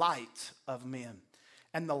was a light of men.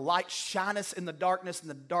 And the light shineth in the darkness, and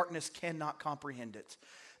the darkness cannot comprehend it.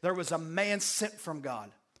 There was a man sent from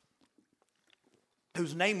God,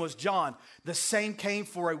 whose name was John. The same came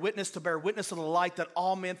for a witness to bear witness of the light, that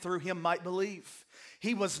all men through him might believe.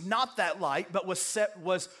 He was not that light, but was sent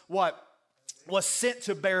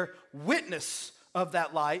to bear witness of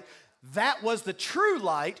that light. That was the true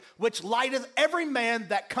light, which lighteth every man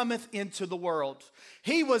that cometh into the world.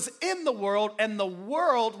 He was in the world, and the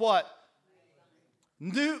world what?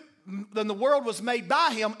 Then the world was made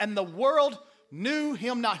by him, and the world knew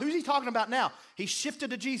him not. Who's he talking about now? He shifted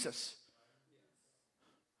to Jesus.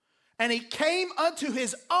 And he came unto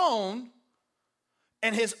his own,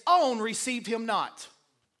 and his own received him not.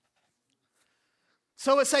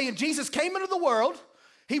 So it's saying Jesus came into the world.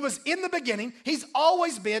 He was in the beginning. He's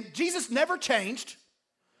always been. Jesus never changed.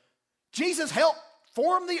 Jesus helped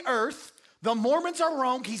form the earth. The Mormons are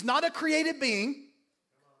wrong. He's not a created being.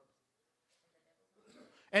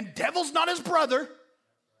 And devil's not his brother.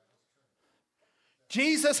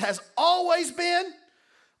 Jesus has always been,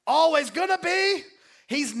 always gonna be.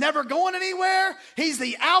 He's never going anywhere. He's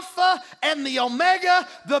the Alpha and the Omega,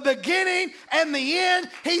 the beginning and the end.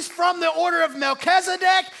 He's from the order of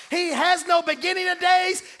Melchizedek. He has no beginning of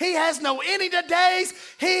days. He has no ending of days.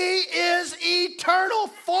 He is eternal,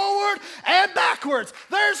 forward and backwards.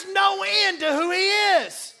 There's no end to who he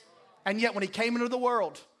is. And yet when he came into the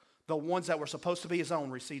world, the ones that were supposed to be his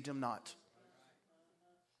own received him not.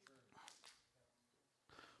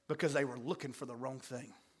 Because they were looking for the wrong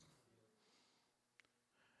thing.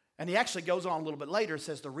 And he actually goes on a little bit later and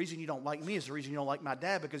says, the reason you don't like me is the reason you don't like my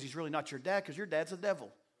dad, because he's really not your dad, because your dad's the devil.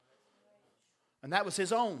 And that was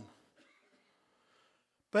his own.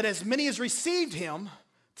 But as many as received him,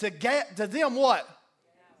 to them what?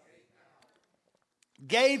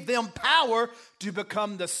 Gave them power to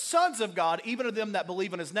become the sons of God, even to them that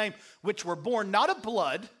believe in his name, which were born not of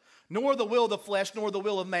blood, nor the will of the flesh, nor the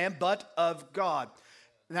will of man, but of God.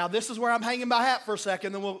 Now, this is where I'm hanging my hat for a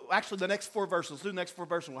second. Then the next 4 verses. Let's do the next 4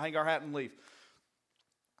 verses. We'll hang our hat and leave.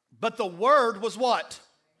 But the Word was what?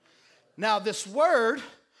 Now, this Word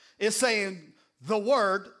is saying the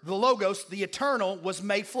Word, the Logos, the eternal, was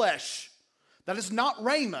made flesh. That is not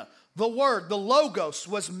Rhema. The Word, the Logos,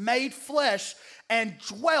 was made flesh and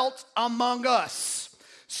dwelt among us.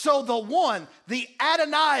 So the one, the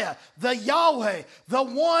Adonai, the Yahweh, the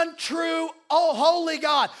one true, holy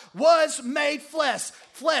God was made flesh.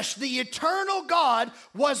 The eternal God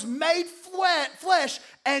was made flesh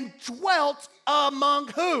and dwelt among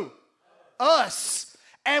who? Us.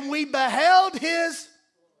 And we beheld his,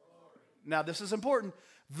 now this is important,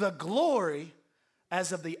 the glory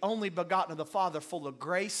as of the only begotten of the Father, full of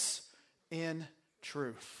grace and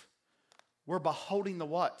truth. We're beholding the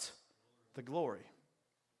what? The glory.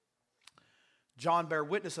 John bare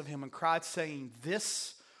witness of him and cried, saying,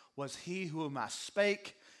 this was he whom I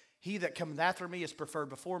spake. He that cometh after me is preferred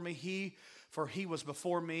before me. For he was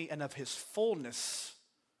before me, and of his fullness,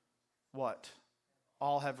 what?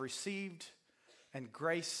 All have received, and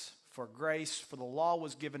grace, for the law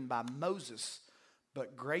was given by Moses,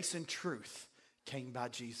 but grace and truth came by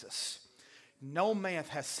Jesus. No man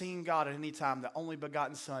hath seen God at any time, the only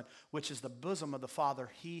begotten Son, which is the bosom of the Father,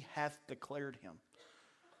 he hath declared him.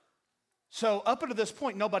 So up until this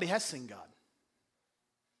point, nobody has seen God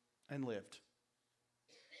and lived.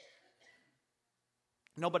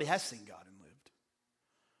 Nobody has seen God and lived.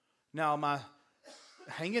 Now,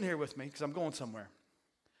 hang in here with me because I'm going somewhere.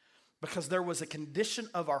 Because there was a condition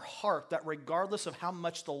of our heart that regardless of how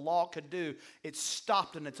much the law could do, it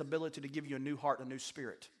stopped in its ability to give you a new heart and a new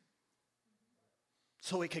spirit.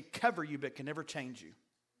 So it could cover you, but it can never change you.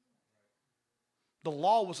 The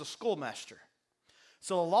law was a schoolmaster.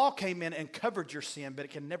 So the law came in and covered your sin, but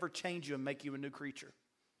it can never change you and make you a new creature.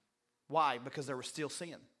 Why? Because there was still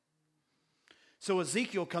sin. So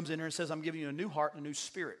Ezekiel comes in here and says, I'm giving you a new heart and a new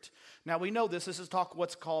spirit. Now we know this. This is talk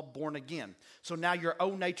what's called born again. So now your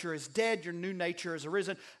old nature is dead. Your new nature is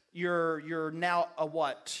arisen. You're now a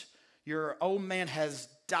what? Your old man has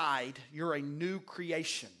died. You're a new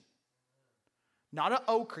creation. Not an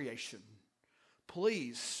old creation.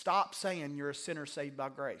 Please stop saying you're a sinner saved by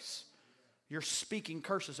grace. You're speaking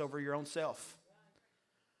curses over your own self.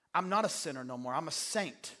 I'm not a sinner no more. I'm a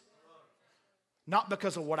saint. Not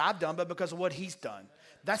because of what I've done, but because of what he's done.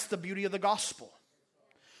 That's the beauty of the gospel.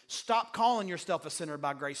 Stop calling yourself a sinner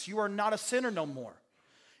by grace. You are not a sinner no more.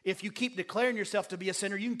 If you keep declaring yourself to be a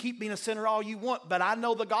sinner, you can keep being a sinner all you want, but I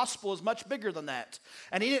know the gospel is much bigger than that.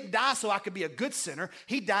 And he didn't die so I could be a good sinner.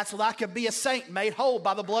 He died so that I could be a saint made whole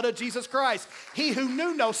by the blood of Jesus Christ. He who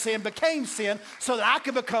knew no sin became sin so that I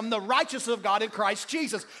could become the righteousness of God in Christ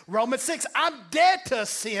Jesus. Romans 6, I'm dead to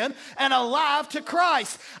sin and alive to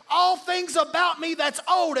Christ. All things about me that's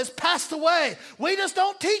old has passed away. We just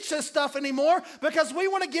don't teach this stuff anymore because we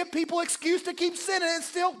want to give people excuse to keep sinning and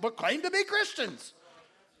still claim to be Christians.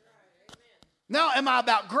 Now, am I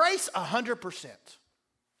about grace? 100%.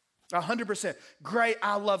 100%. Great,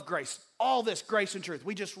 I love grace. All this grace and truth.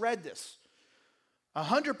 We just read this.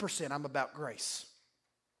 100% I'm about grace.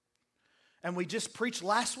 And we just preached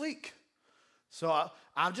last week. So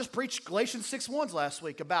I just preached Galatians 6:1 last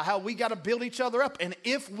week about how we got to build each other up. And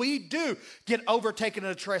if we do get overtaken in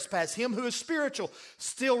a trespass, him who is spiritual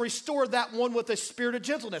still restore that one with a spirit of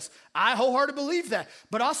gentleness. I wholeheartedly believe that.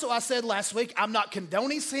 But also I said last week, I'm not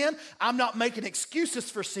condoning sin. I'm not making excuses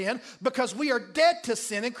for sin because we are dead to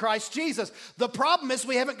sin in Christ Jesus. The problem is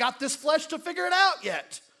we haven't got this flesh to figure it out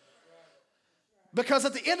yet. Because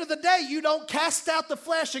at the end of the day, you don't cast out the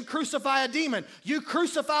flesh and crucify a demon. You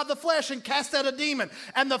crucify the flesh and cast out a demon.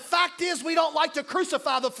 And the fact is we don't like to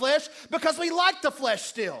crucify the flesh because we like the flesh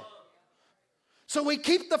still. So we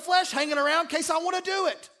keep the flesh hanging around in case I want to do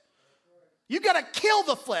it. You got to kill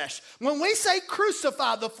the flesh. When we say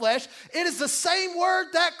crucify the flesh, it is the same word,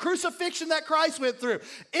 that crucifixion that Christ went through.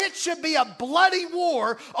 It should be a bloody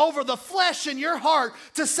war over the flesh in your heart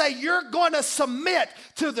to say you're going to submit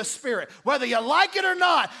to the Spirit. Whether you like it or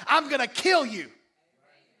not, I'm going to kill you.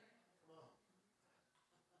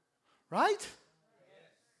 Right?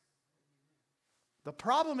 The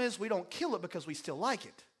problem is we don't kill it because we still like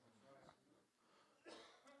it.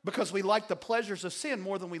 Because we like the pleasures of sin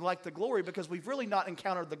more than we like the glory, because we've really not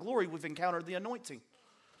encountered the glory, we've encountered the anointing.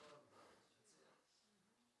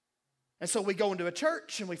 And so we go into a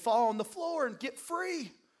church and we fall on the floor and get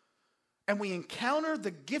free. And we encounter the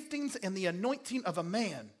giftings and the anointing of a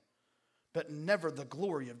man, but never the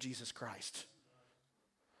glory of Jesus Christ.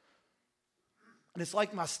 And it's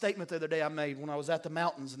like my statement the other day I made when I was at the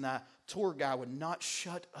mountains and that tour guy would not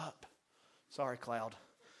shut up. Sorry, Cloud.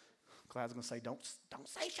 Cloud's going to say, don't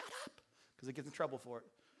say shut up, because he gets in trouble for it.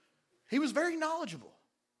 He was very knowledgeable.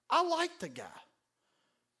 I liked the guy.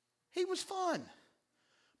 He was fun.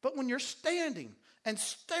 But when you're standing and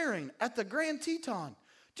staring at the Grand Teton,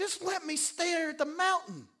 just let me stare at the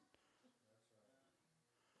mountain.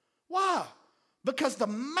 Why? Because the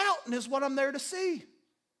mountain is what I'm there to see.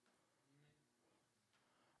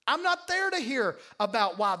 I'm not there to hear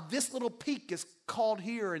about why this little peak is called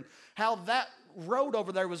here and how that road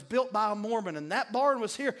over there was built by a Mormon and that barn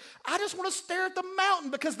was here. I just want to stare at the mountain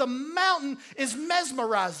because the mountain is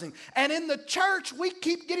mesmerizing. And in the church, we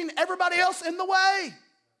keep getting everybody else in the way.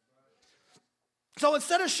 So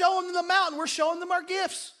instead of showing them the mountain, we're showing them our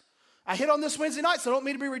gifts. I hit on this Wednesday night, so I don't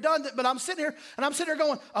mean to be redundant, but I'm sitting here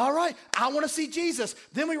going, all right, I want to see Jesus.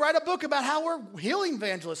 Then we write a book about how we're healing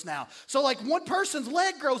evangelists now. So like one person's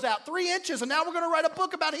leg grows out 3 inches, and now we're going to write a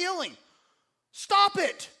book about healing. Stop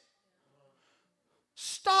it.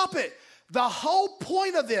 Stop it. The whole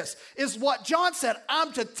point of this is what John said.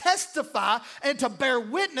 I'm to testify and to bear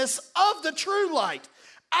witness of the true light.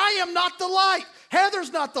 I am not the light.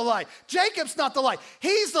 Heather's not the light. Jacob's not the light.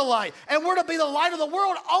 He's the light. And we're to be the light of the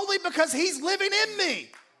world only because he's living in me.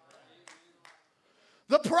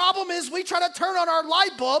 The problem is we try to turn on our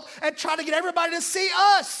light bulb and try to get everybody to see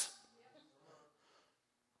us.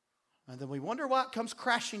 And then we wonder why it comes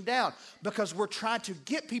crashing down, because we're trying to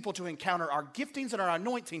get people to encounter our giftings and our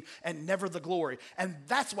anointing and never the glory. And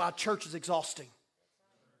that's why church is exhausting.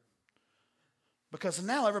 Because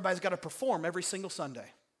now everybody's got to perform every single Sunday.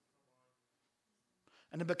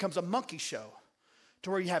 And it becomes a monkey show to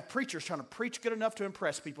where you have preachers trying to preach good enough to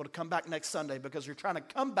impress people to come back next Sunday because you're trying to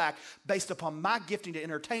come back based upon my gifting to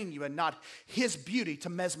entertain you and not his beauty to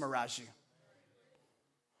mesmerize you.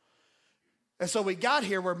 And so we got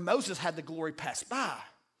here where Moses had the glory pass by.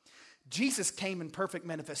 Jesus came in perfect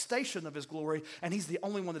manifestation of his glory, and he's the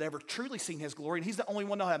only one that ever truly seen his glory, and he's the only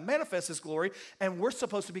one that have manifest his glory, and we're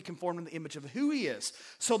supposed to be conformed in the image of who he is.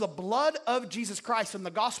 So the blood of Jesus Christ in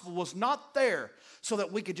the gospel was not there so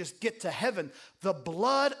that we could just get to heaven. The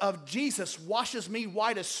blood of Jesus washes me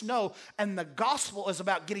white as snow, and the gospel is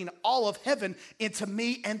about getting all of heaven into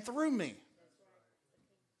me and through me.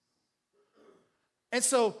 And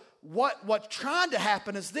so what's trying to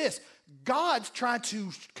happen is this. God's trying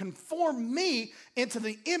to conform me into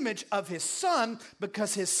the image of his son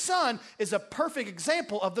because his son is a perfect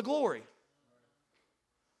example of the glory.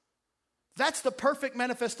 That's the perfect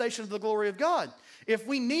manifestation of the glory of God. If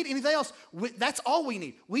we need anything else, that's all we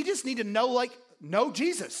need. We just need to know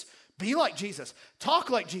Jesus. Be like Jesus. Talk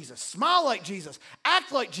like Jesus. Smile like Jesus.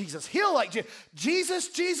 Act like Jesus. Heal like Jesus. Jesus,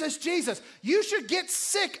 Jesus, Jesus. You should get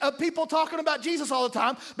sick of people talking about Jesus all the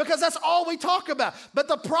time because that's all we talk about. But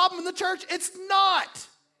the problem in the church, it's not.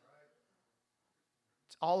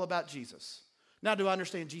 It's all about Jesus. Now, do I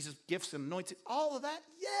understand Jesus' gifts and anointing? All of that?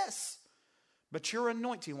 Yes. But your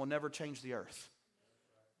anointing will never change the earth.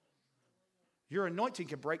 Your anointing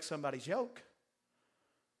can break somebody's yoke.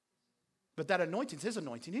 But that anointing is his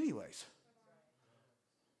anointing anyways.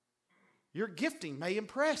 Your gifting may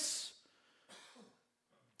impress.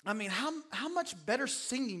 I mean, how much better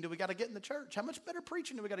singing do we got to get in the church? How much better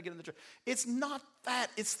preaching do we got to get in the church? It's not that.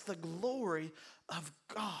 It's the glory of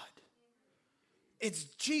God. It's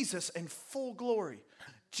Jesus in full glory.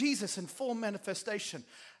 Jesus in full manifestation.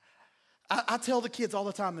 I tell the kids all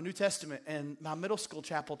the time, the New Testament and my middle school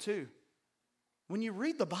chapel too, when you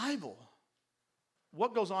read the Bible,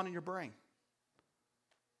 what goes on in your brain?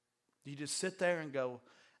 You just sit there and go,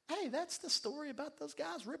 hey, that's the story about those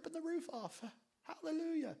guys ripping the roof off.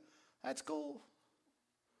 Hallelujah. That's cool.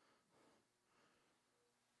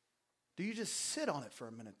 Do you just sit on it for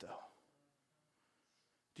a minute, though?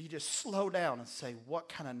 Do you just slow down and say, what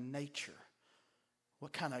kind of nature,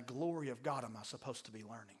 what kind of glory of God am I supposed to be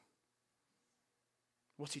learning?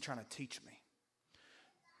 What's he trying to teach me?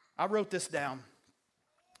 I wrote this down,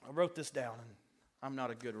 and I'm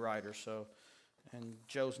not a good writer, so, and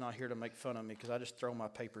Joe's not here to make fun of me because I just throw my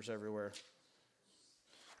papers everywhere.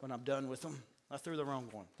 When I'm done with them, I threw the wrong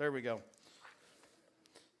one. There we go.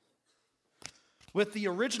 With the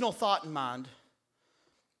original thought in mind,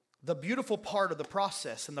 the beautiful part of the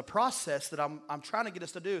process, and the process that I'm trying to get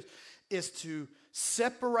us to do is to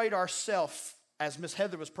separate ourselves, as Miss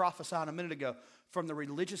Heather was prophesying a minute ago, from the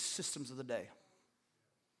religious systems of the day,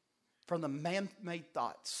 from the man-made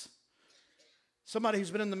thoughts. Somebody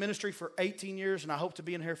who's been in the ministry for 18 years, and I hope to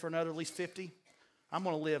be in here for another at least 50. I'm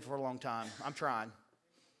going to live for a long time. I'm trying.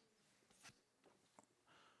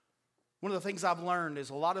 One of the things I've learned is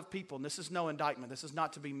a lot of people, and this is no indictment, this is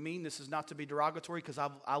not to be mean, this is not to be derogatory, because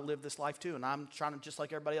I live this life too, and I'm trying to, just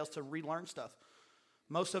like everybody else, to relearn stuff.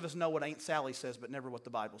 Most of us know what Aunt Sally says, but never what the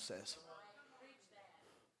Bible says.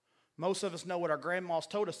 Most of us know what our grandmas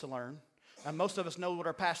told us to learn, and most of us know what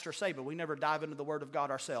our pastors say, but we never dive into the Word of God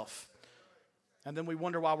ourselves. And then we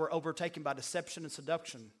wonder why we're overtaken by deception and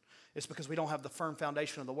seduction. It's because we don't have the firm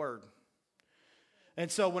foundation of the Word. And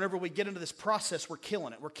so whenever we get into this process, we're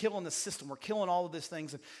killing it. We're killing the system. We're killing all of these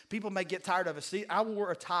things. And people may get tired of it. See, I wore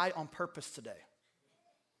a tie on purpose today.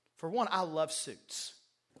 For one, I love suits.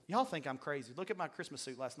 Y'all think I'm crazy. Look at my Christmas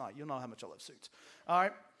suit last night. You'll know how much I love suits. All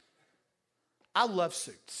right? I love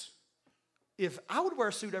suits. If I would wear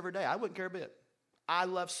a suit every day, I wouldn't care a bit. I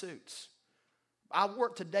love suits. I wore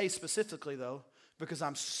it today specifically, though, because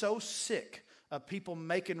I'm so sick of people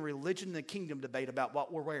making religion and the kingdom debate about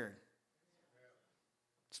what we're wearing.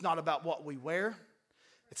 It's not about what we wear.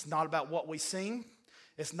 It's not about what we sing.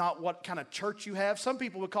 It's not what kind of church you have. Some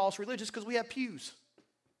people would call us religious because we have pews.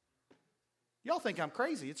 Y'all think I'm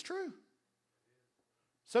crazy. It's true.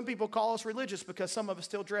 Some people call us religious because some of us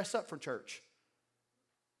still dress up for church.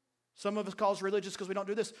 Some of us call us religious because we don't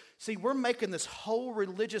do this. See, we're making this whole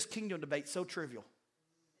religious kingdom debate so trivial.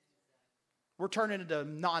 We're turning it into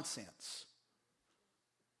nonsense.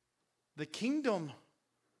 The kingdom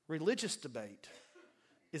religious debate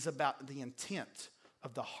is about the intent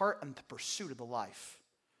of the heart and the pursuit of the life.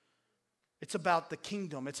 It's about the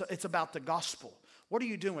kingdom. It's about the gospel. What are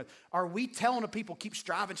you doing? Are we telling the people keep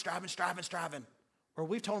striving? Or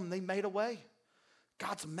we've told them they made a way?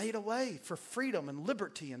 God's made a way for freedom and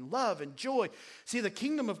liberty and love and joy. See, the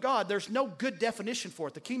kingdom of God, there's no good definition for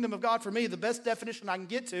it. The kingdom of God, for me, the best definition I can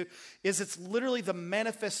get to is it's literally the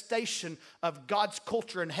manifestation of God's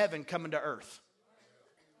culture in heaven coming to earth.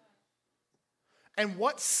 And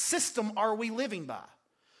what system are we living by?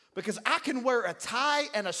 Because I can wear a tie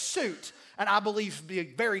and a suit and I believe be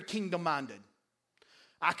very kingdom-minded.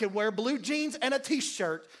 I can wear blue jeans and a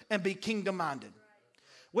t-shirt and be kingdom-minded.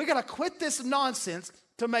 We got to quit this nonsense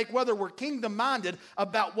to make whether we're kingdom-minded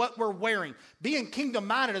about what we're wearing. Being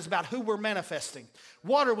kingdom-minded is about who we're manifesting.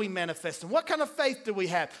 What are we manifesting? What kind of faith do we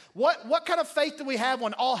have? What kind of faith do we have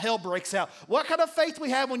when all hell breaks out? What kind of faith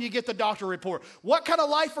we have when you get the doctor report? What kind of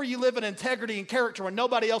life are you living, integrity and character when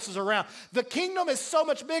nobody else is around? The kingdom is so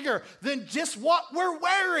much bigger than just what we're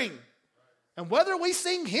wearing. And whether we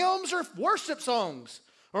sing hymns or worship songs,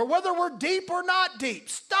 or whether we're deep or not deep,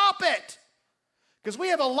 stop it. Because we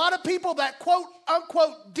have a lot of people that quote,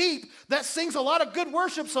 unquote, deep, that sings a lot of good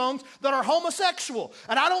worship songs that are homosexual.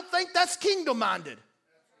 And I don't think that's kingdom-minded.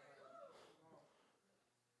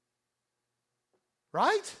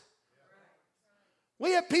 Right?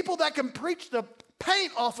 We have people that can preach the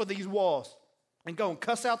paint off of these walls and go and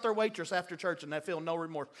cuss out their waitress after church and they feel no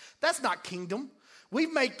remorse. That's not kingdom.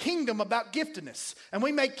 We've made kingdom about giftedness. And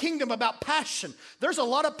we make kingdom about passion. There's a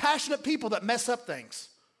lot of passionate people that mess up things.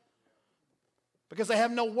 Because they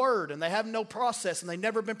have no word and they have no process and they've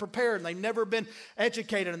never been prepared and they've never been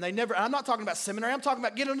educated and I'm not talking about seminary, I'm talking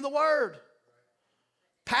about getting into the word.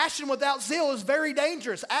 Passion without zeal is very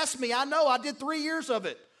dangerous. Ask me, I know, I did 3 years of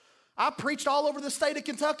it. I preached all over the state of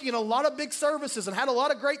Kentucky in a lot of big services and had a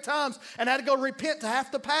lot of great times and had to go repent to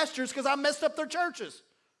half the pastors because I messed up their churches.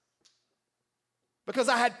 Because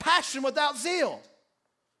I had passion without zeal.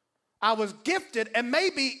 I was gifted and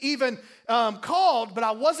maybe even called, but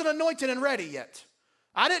I wasn't anointed and ready yet.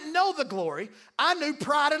 I didn't know the glory. I knew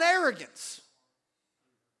pride and arrogance.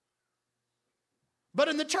 But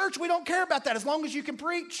in the church, we don't care about that as long as you can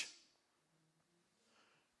preach.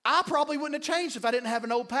 I probably wouldn't have changed if I didn't have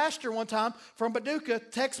an old pastor one time from Paducah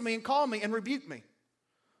text me and call me and rebuke me.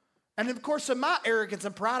 And of course, in my arrogance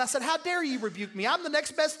and pride, I said, how dare you rebuke me? I'm the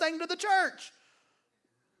next best thing to the church.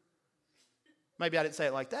 Maybe I didn't say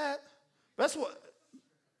it like that.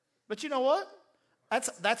 But you know what?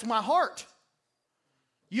 That's my heart.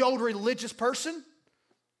 You old religious person.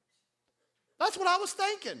 That's what I was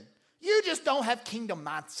thinking. You just don't have kingdom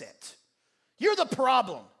mindset. You're the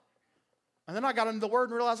problem. And then I got into the word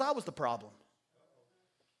and realized I was the problem.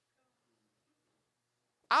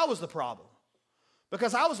 I was the problem.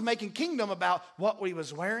 Because I was making kingdom about what we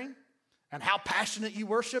was wearing and how passionate you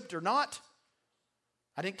worshiped or not.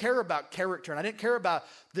 I didn't care about character and I didn't care about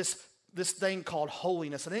this thing called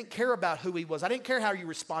holiness. I didn't care about who he was. I didn't care how you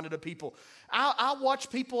responded to people. I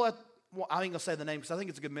watched people at, well, I ain't going to say the name because I think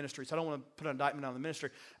it's a good ministry, so I don't want to put an indictment on the ministry.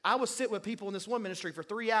 I would sit with people in this one ministry for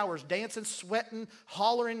 3 hours, dancing, sweating,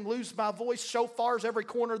 hollering, lose my voice, shofars every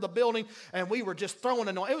corner of the building, and we were just throwing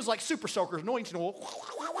it on. It was like super soakers, anointing oil.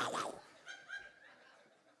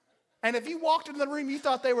 And if you walked into the room, you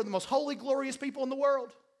thought they were the most holy, glorious people in the world.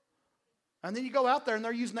 And then you go out there and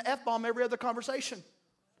they're using the F-bomb every other conversation.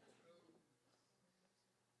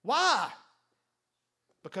 Why?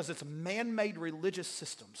 Because it's man-made religious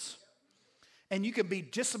systems. And you can be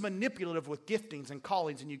just as manipulative with giftings and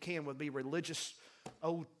callings and you can with be religious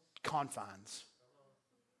old confines.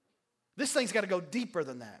 This thing's got to go deeper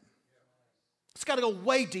than that. It's got to go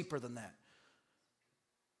way deeper than that.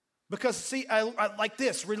 Because see, I like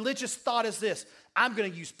this, religious thought is this: I'm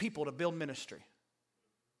going to use people to build ministry.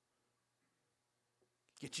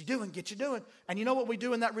 Get you doing. And you know what we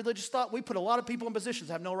do in that religious thought? We put a lot of people in positions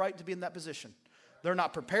that have no right to be in that position. They're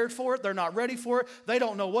not prepared for it. They're not ready for it. They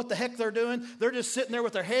don't know what the heck they're doing. They're just sitting there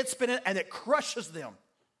with their head spinning, and it crushes them.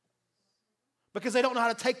 Because they don't know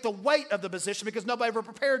how to take the weight of the position because nobody ever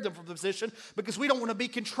prepared them for the position because we don't want to be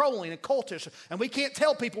controlling and cultish. And we can't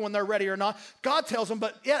tell people when they're ready or not. God tells them,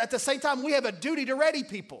 but yet at the same time, we have a duty to ready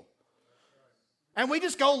people. And we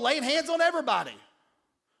just go laying hands on everybody.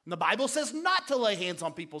 And the Bible says not to lay hands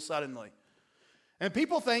on people suddenly. And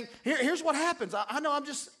people think, here's what happens. I know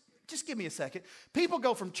just give me a second. People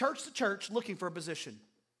go from church to church looking for a position.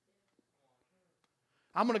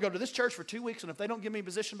 I'm going to go to this church for 2 weeks, and if they don't give me a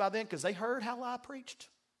position by then, because they heard how I preached.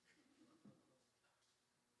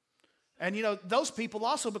 And you know, those people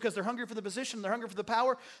also, because they're hungry for the position, they're hungry for the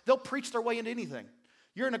power, they'll preach their way into anything.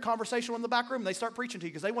 You're in a conversation in the back room, and they start preaching to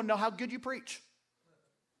you because they want to know how good you preach.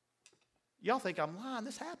 Y'all think I'm lying.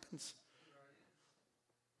 This happens.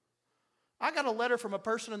 I got a letter from a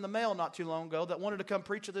person in the mail not too long ago that wanted to come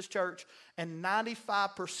preach at this church, and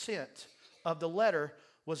 95% of the letter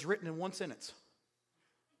was written in one sentence.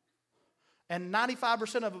 And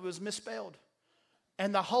 95% of it was misspelled.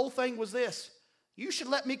 And the whole thing was this: you should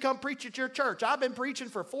let me come preach at your church. I've been preaching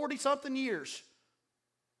for 40-something years.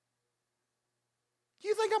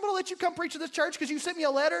 You think I'm going to let you come preach at this church because you sent me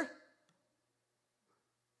a letter?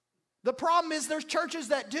 The problem is there's churches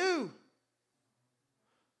that do.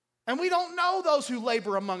 And we don't know those who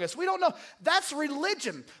labor among us. We don't know. That's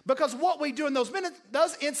religion. Because what we do in those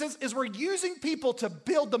instances is we're using people to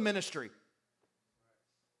build the ministry.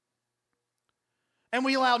 And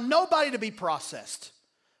we allow nobody to be processed.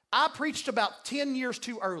 I preached about 10 years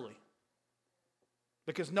too early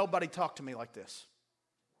because nobody talked to me like this.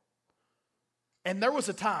 And there was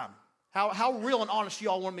a time. How real and honest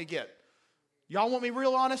y'all want me to get? Y'all want me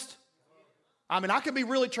real honest? I mean, I could be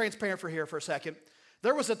really transparent for here for a second.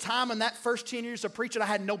 There was a time in that first 10 years of preaching, I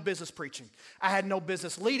had no business preaching. I had no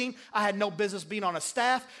business leading. I had no business being on a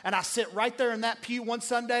staff. And I sit right there in that pew one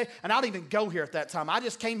Sunday, and I didn't even go here at that time. I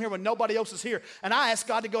just came here when nobody else was here. And I asked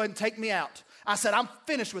God to go ahead and take me out. I said, I'm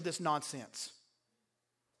finished with this nonsense.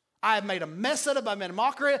 I have made a mess of it. I made a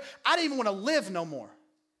mockery. I didn't even want to live no more.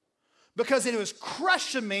 Because it was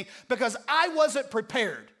crushing me because I wasn't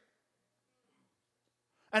prepared.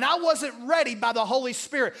 And I wasn't ready by the Holy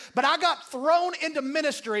Spirit. But I got thrown into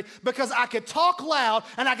ministry because I could talk loud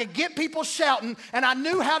and I could get people shouting, and I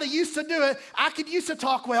knew how to used to do it. I could used to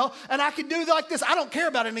talk well, and I could do like this. I don't care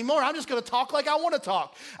about it anymore. I'm just going to talk like I want to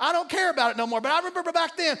talk. I don't care about it no more. But I remember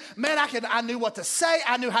back then, man, I knew what to say.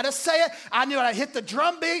 I knew how to say it. I knew how to hit the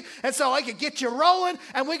drum beat. And so I could get you rolling,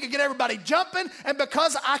 and we could get everybody jumping. And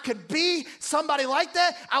because I could be somebody like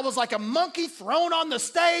that, I was like a monkey thrown on the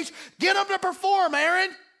stage. Get them to perform,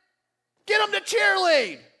 Aaron. Get them to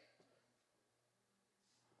cheerlead.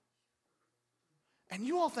 And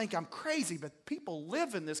you all think I'm crazy, but people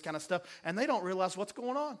live in this kind of stuff and they don't realize what's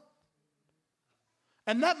going on.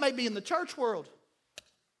 And that may be in the church world,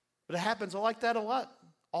 but it happens like that a lot,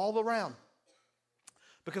 all around.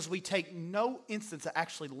 Because we take no instance to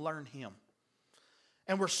actually learn Him.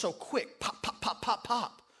 And we're so quick, pop, pop, pop, pop,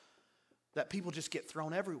 pop, that people just get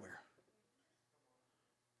thrown everywhere.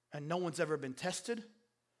 And no one's ever been tested.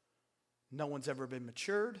 No one's ever been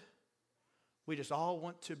matured. We just all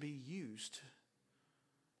want to be used.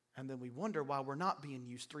 And then we wonder why we're not being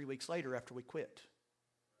used 3 weeks later after we quit.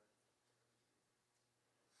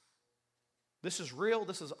 This is real,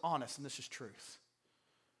 this is honest, and this is truth.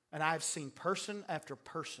 And I've seen person after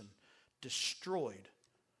person destroyed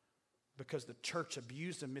because the church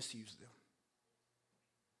abused and misused them.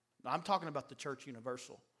 Now, I'm talking about the church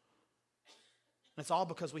universal. And it's all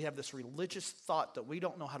because we have this religious thought that we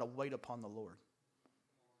don't know how to wait upon the Lord.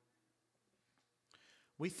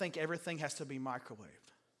 We think everything has to be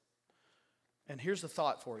microwaved. And here's the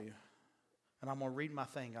thought for you. And I'm going to read my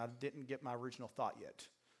thing. I didn't get my original thought yet.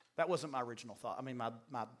 That wasn't my original thought. I mean, my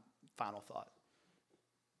final thought.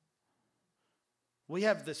 We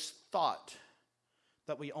have this thought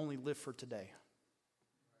that we only live for today.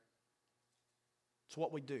 It's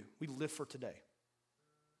what we do. We live for today.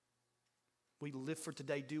 We live for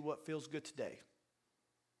today. Do what feels good today.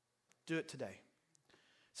 Do it today.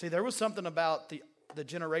 See, there was something about the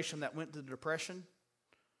generation that went through the Depression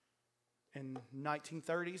in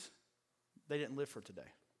 1930s. They didn't live for today.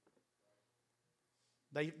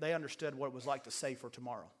 They understood what it was like to save for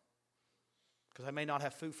tomorrow. Because they may not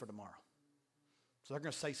have food for tomorrow. So they're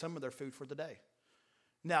going to save some of their food for the day.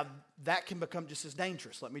 Now, that can become just as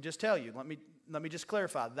dangerous. Let me just tell you. Let me just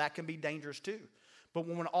clarify. That can be dangerous too. But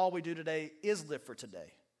when all we do today is live for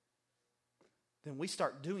today, then we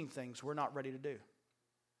start doing things we're not ready to do.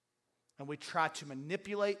 And we try to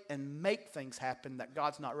manipulate and make things happen that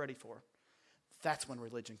God's not ready for. That's when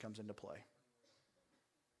religion comes into play.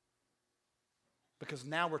 Because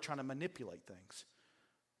now we're trying to manipulate things.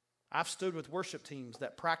 I've stood with worship teams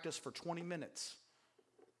that practice for 20 minutes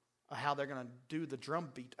of how they're going to do the drum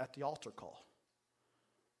beat at the altar call.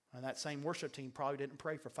 And that same worship team probably didn't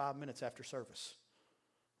pray for 5 minutes after service.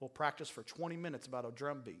 We'll practice for 20 minutes about a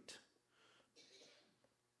drum beat.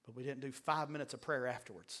 But we didn't do 5 minutes of prayer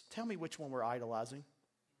afterwards. Tell me which one we're idolizing.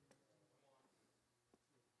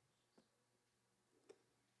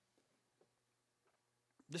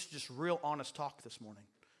 This is just real honest talk this morning.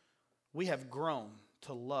 We have grown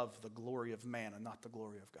to love the glory of man and not the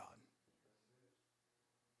glory of God.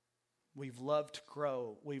 We've loved to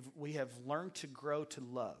grow. We have learned to grow to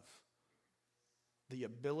love the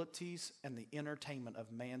abilities and the entertainment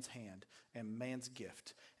of man's hand and man's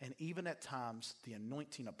gift, and even at times the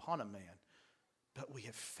anointing upon a man, but we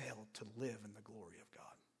have failed to live in the glory of God.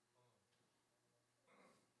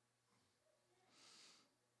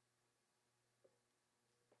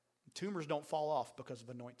 Tumors don't fall off because of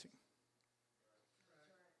anointing.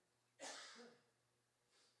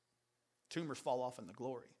 Tumors fall off in the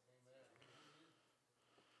glory.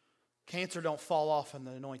 Cancer don't fall off in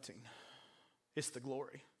the anointing. It's the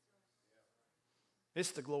glory.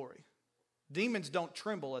 It's the glory. Demons don't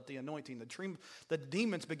tremble at the anointing. The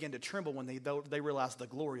demons begin to tremble when they realize the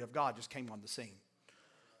glory of God just came on the scene.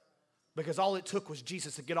 Because all it took was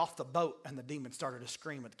Jesus to get off the boat and the demons started to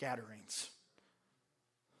scream at the Gadarenes.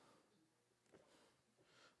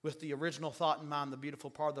 With the original thought in mind, the beautiful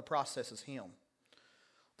part of the process is Him.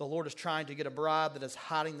 The Lord is trying to get a bride that is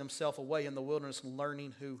hiding themselves away in the wilderness and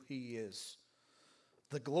learning who He is.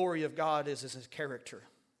 The glory of God is His character,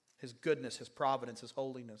 His goodness, His providence, His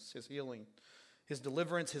holiness, His healing, His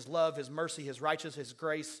deliverance, His love, His mercy, His righteousness, His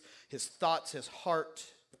grace, His thoughts, His heart.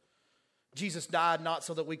 Jesus died not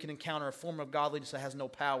so that we can encounter a form of godliness that has no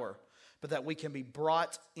power, but that we can be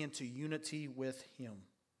brought into unity with Him.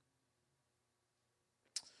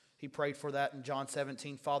 He prayed for that in John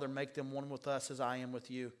 17. Father, make them one with us as I am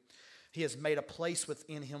with you. He has made a place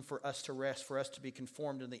within Him for us to rest, for us to be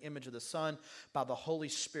conformed in the image of the Son by the Holy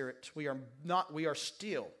Spirit. We are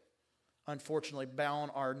still, unfortunately,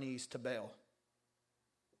 bowing our knees to Baal.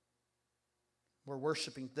 We're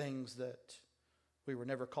worshiping things that we were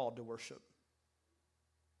never called to worship.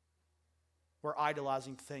 We're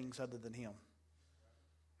idolizing things other than Him.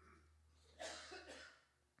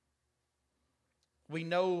 We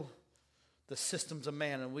know the systems of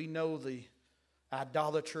man and we know the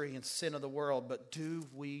idolatry and sin of the world, but do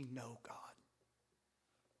we know God?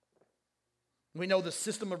 We know the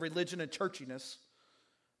system of religion and churchiness,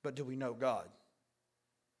 but do we know God?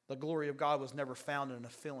 The glory of God was never found in a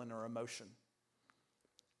feeling or emotion.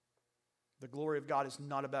 The glory of God is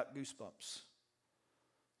not about goosebumps.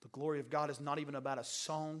 The glory of God is not even about a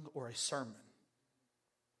song or a sermon.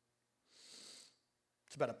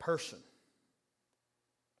 It's about a person.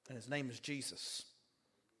 And His name is Jesus.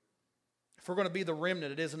 If we're going to be the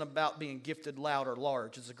remnant, it isn't about being gifted, loud, or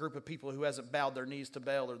large. It's a group of people who hasn't bowed their knees to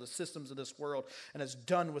Baal or the systems of this world and is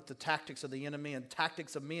done with the tactics of the enemy and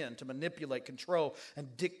tactics of men to manipulate, control,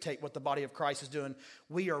 and dictate what the body of Christ is doing.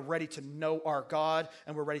 We are ready to know our God,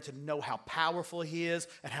 and we're ready to know how powerful He is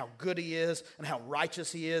and how good He is and how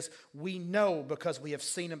righteous He is. We know because we have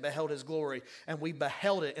seen and beheld His glory, and we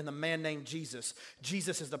beheld it in the man named Jesus.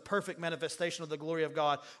 Jesus is the perfect manifestation of the glory of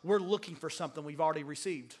God. We're looking for something we've already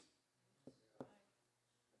received.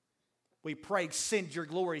 We pray, send your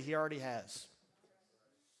glory. He already has.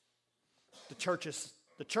 The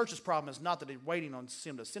church's problem is not that He's waiting on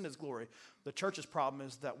Him to send His glory. The church's problem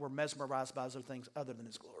is that we're mesmerized by other things other than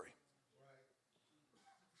His glory.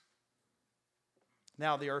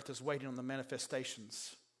 Now the earth is waiting on the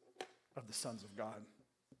manifestations of the sons of God.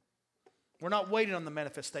 We're not waiting on the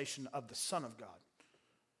manifestation of the Son of God.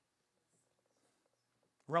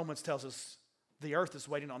 Romans tells us the earth is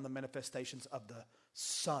waiting on the manifestations of the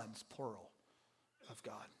sons, plural, of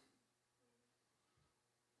God.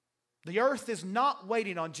 The earth is not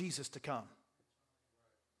waiting on Jesus to come.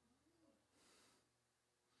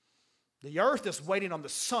 The earth is waiting on the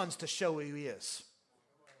sons to show who He is.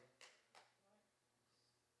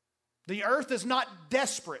 The earth is not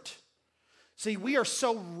desperate. See, we are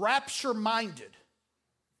so rapture-minded.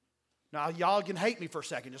 Now, y'all can hate me for a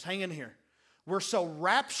second. Just hang in here. We're so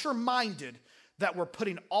rapture-minded that we're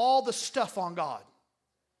putting all the stuff on God.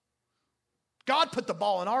 God put the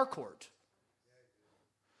ball in our court.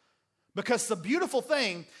 Because the beautiful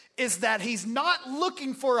thing is that He's not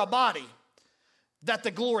looking for a body that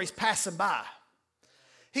the glory's passing by.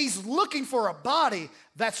 He's looking for a body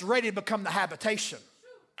that's ready to become the habitation.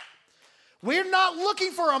 We're not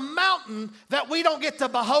looking for a mountain that we don't get to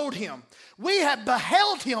behold Him. We have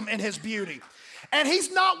beheld Him in His beauty. And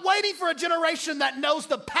He's not waiting for a generation that knows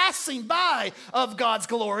the passing by of God's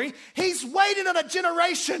glory. He's waiting on a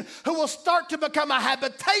generation who will start to become a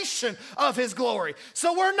habitation of His glory.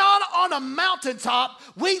 So we're not on a mountaintop.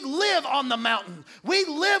 We live on the mountain. We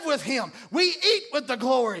live with Him. We eat with the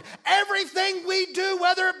glory. Everything we do,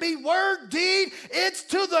 whether it be word, deed, it's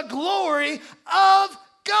to the glory of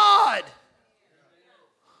God.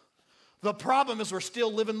 The problem is we're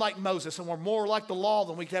still living like Moses, and we're more like the law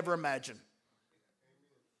than we could ever imagine.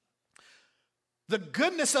 The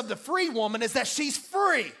goodness of the free woman is that she's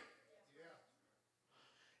free.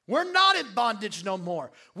 We're not in bondage no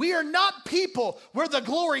more. We are not people where the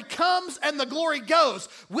glory comes and the glory goes.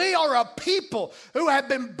 We are a people who have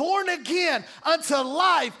been born again unto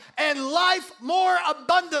life and life more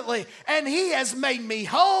abundantly. And He has made me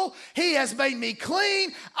whole. He has made me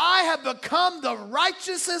clean. I have become the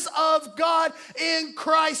righteousness of God in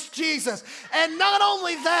Christ Jesus. And not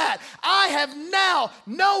only that, I have now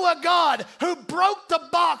know a God who broke the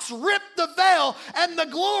box, ripped the veil, and the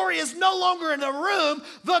glory is no longer in the room.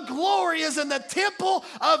 The The glory is in the temple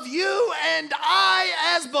of you and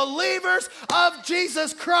I as believers of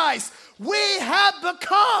Jesus Christ. We have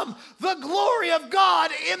become the glory of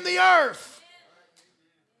God in the earth.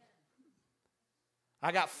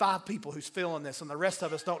 I got 5 people who's feeling this, and the rest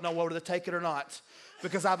of us don't know whether to take it or not,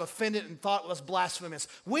 because I've offended and thought it was blasphemous.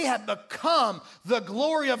 We have become the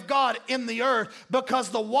glory of God in the earth because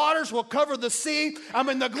the waters will cover the sea.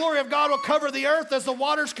 The glory of God will cover the earth as the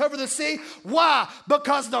waters cover the sea. Why?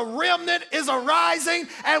 Because the remnant is arising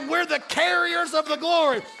and we're the carriers of the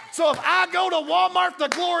glory. So if I go to Walmart, the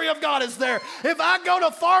glory of God is there. If I go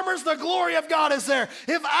to Farmers, the glory of God is there.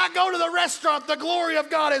 If I go to the restaurant, the glory of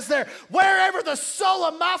God is there. Wherever the sole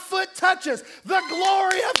of my foot touches, the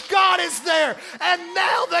glory of God is there. And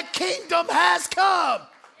now the kingdom has come.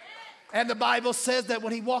 And the Bible says that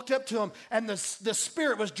when he walked up to him and the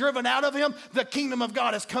spirit was driven out of him, the kingdom of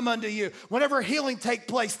God has come unto you. Whenever healing takes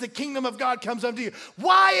place, the kingdom of God comes unto you.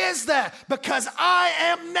 Why is that? Because I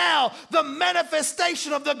am now the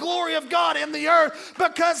manifestation of the glory of God in the earth,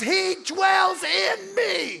 because he dwells in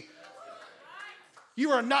me.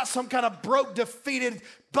 You are not some kind of broke, defeated,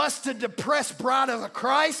 busted, depressed bride of the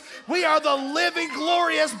Christ. We are the living,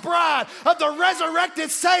 glorious bride of the resurrected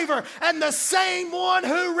Savior. And the same one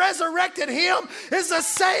who resurrected him is the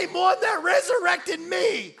same one that resurrected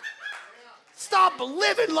me. Stop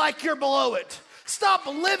living like you're below it. Stop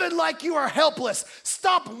living like you are helpless.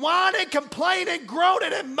 Stop whining, complaining,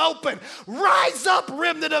 groaning, and moping. Rise up,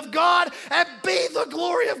 remnant of God, and be the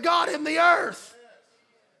glory of God in the earth.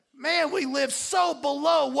 Man, we live so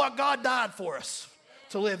below what God died for us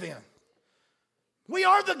to live in. We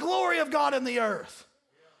are the glory of God in the earth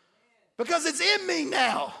because it's in me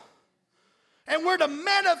now. And we're to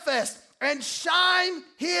manifest and shine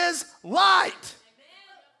his light.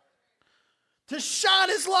 To shine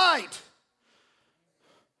his light.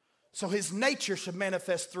 So his nature should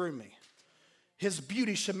manifest through me. His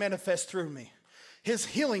beauty should manifest through me. His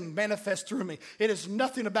healing manifests through me. It is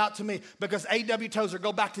nothing about to me, because A.W. Tozer,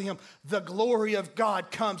 go back to him, the glory of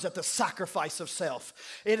God comes at the sacrifice of self.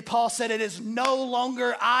 Paul said, it is no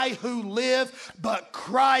longer I who live, but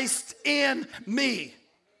Christ in me.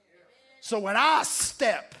 So when I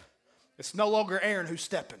step, it's no longer Aaron who's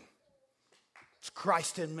stepping. It's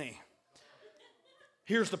Christ in me.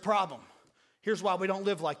 Here's the problem. Here's why we don't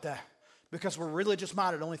live like that. Because we're religious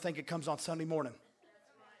minded, only think it comes on Sunday morning.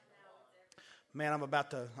 Man, I'm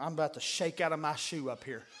about to shake out of my shoe up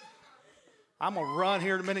here. I'm going to run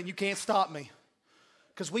here in a minute and you can't stop me.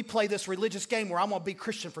 Because we play this religious game where I'm going to be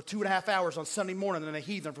Christian for 2.5 hours on Sunday morning and a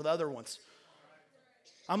heathen for the other ones.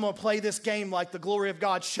 I'm going to play this game like the glory of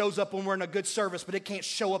God shows up when we're in a good service, but it can't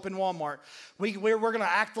show up in Walmart. We're going to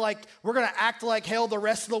act like hell the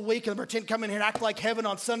rest of the week and pretend come in here and act like heaven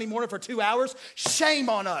on Sunday morning for 2 hours. Shame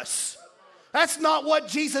on us. That's not what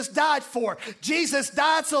Jesus died for. Jesus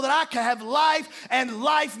died so that I can have life and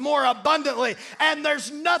life more abundantly. And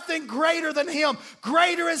there's nothing greater than him.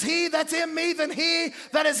 Greater is he that's in me than he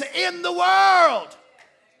that is in the world.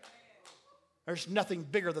 There's nothing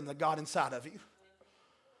bigger than the God inside of you.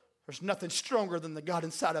 There's nothing stronger than the God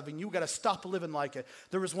inside of you. You've got to stop living like it.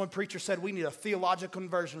 There was one preacher said we need a theological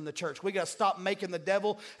conversion in the church. We got to stop making the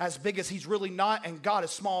devil as big as he's really not, and God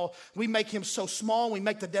is small. We make him so small, we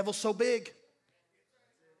make the devil so big.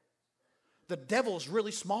 The devil is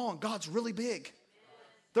really small and God's really big.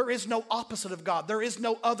 There is no opposite of God. There is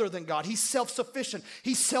no other than God. He's self-sufficient.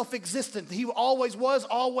 He's self-existent. He always was,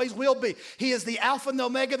 always will be. He is the Alpha and the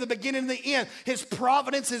Omega, the beginning and the end. His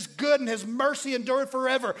providence is good and his mercy endureth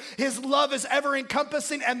forever. His love is ever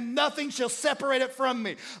encompassing and nothing shall separate it from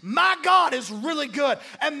me. My God is really good.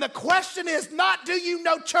 And the question is not, do you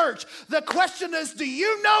know church? The question is, do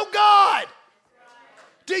you know God?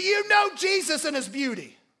 Do you know Jesus and his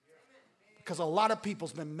beauty? Because a lot of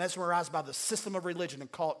people's been mesmerized by the system of religion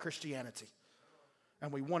and call it Christianity.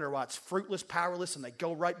 And we wonder why it's fruitless, powerless, and they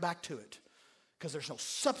go right back to it. Because there's no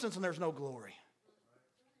substance and there's no glory.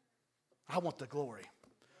 I want the glory.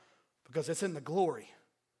 Because it's in the glory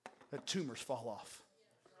that tumors fall off.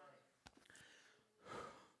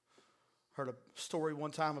 Heard a story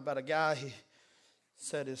one time about a guy. He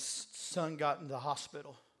said his son got into the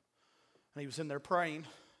hospital. And he was in there praying.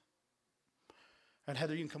 And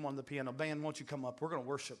Heather, you can come on the piano. Band, won't you come up? We're going to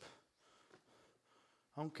worship.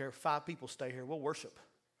 I don't care if 5 people stay here. We'll worship.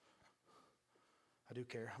 I do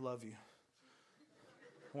care. I love you.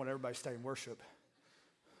 I want everybody to stay and worship.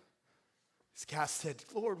 This guy said,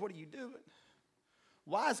 Lord, what are you doing?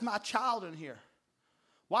 Why is my child in here?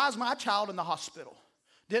 Why is my child in the hospital?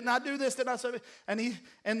 Didn't I do this? Didn't I say this?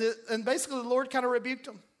 And basically the Lord kind of rebuked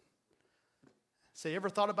him. Say, you ever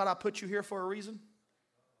thought about I put you here for a reason?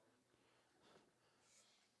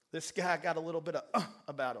 This guy got a little bit of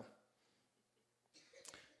about him.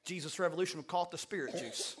 Jesus Revolution would call it the spirit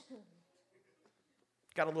juice.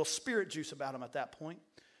 Got a little spirit juice about him at that point.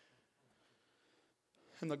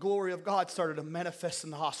 And the glory of God started to manifest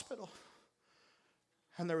in the hospital.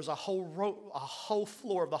 And there was a whole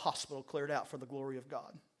floor of the hospital cleared out for the glory of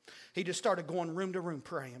God. He just started going room to room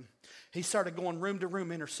praying. He started going room to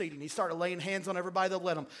room interceding. He started laying hands on everybody that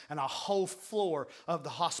let him. And a whole floor of the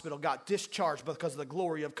hospital got discharged because the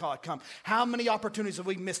glory of God come. How many opportunities have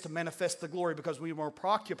we missed to manifest the glory because we were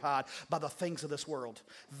preoccupied by the things of this world?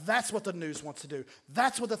 That's what the news wants to do.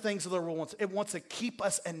 That's what the things of the world wants. It wants to keep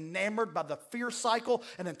us enamored by the fear cycle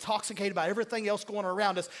and intoxicated by everything else going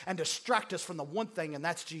around us and distract us from the one thing, and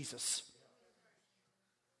that's Jesus.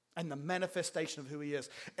 And the manifestation of who he is.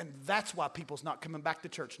 And that's why people's not coming back to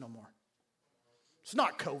church no more. It's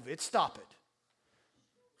not COVID. Stop it.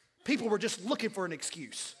 People were just looking for an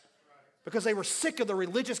excuse because they were sick of the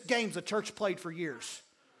religious games the church played for years.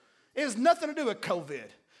 It has nothing to do with COVID.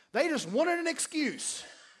 They just wanted an excuse.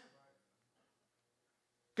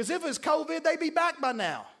 Because if it was COVID, they'd be back by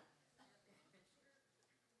now.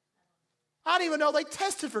 I didn't even know they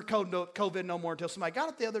tested for COVID no more until somebody got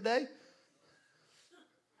it the other day.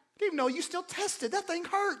 Didn't even know you still tested. That thing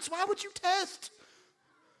hurts. Why would you test?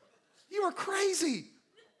 You are crazy.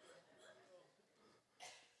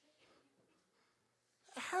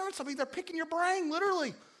 It hurts. I mean, they're picking your brain,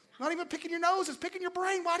 literally. Not even picking your nose. It's picking your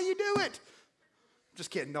brain. Why do you do it?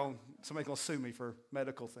 Just kidding. No, somebody's going to sue me for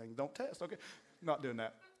medical thing. Don't test. Okay. I'm not doing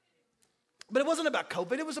that. But it wasn't about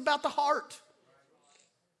COVID. It was about the heart.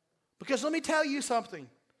 Because let me tell you something.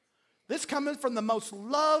 This coming from the most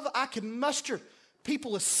love I can muster.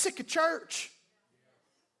 People are sick of church.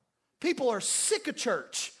 People are sick of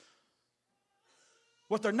church.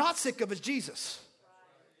 What they're not sick of is Jesus.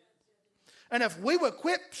 And if we would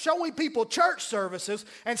quit showing people church services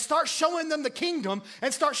and start showing them the kingdom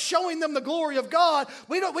and start showing them the glory of God,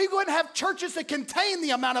 we wouldn't have churches that contain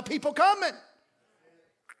the amount of people coming.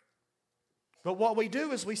 But what we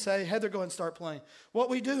do is we say, Heather, go ahead and start playing.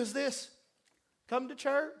 What we do is this. Come to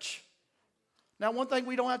church. Now, one thing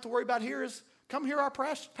we don't have to worry about here is come hear our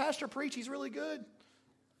pastor preach. He's really good.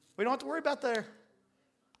 We don't have to worry about there.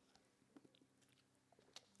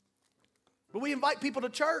 But we invite people to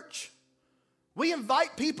church. We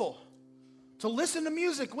invite people to listen to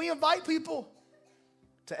music. We invite people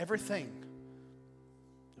to everything.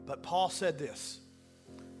 But Paul said this,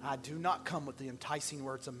 I do not come with the enticing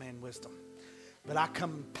words of man wisdom, but I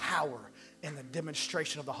come in power and the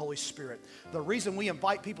demonstration of the Holy Spirit. The reason we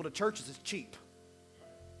invite people to church is it's cheap.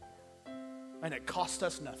 And it costs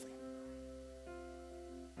us nothing.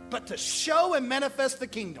 But to show and manifest the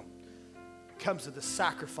kingdom comes with the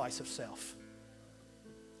sacrifice of self.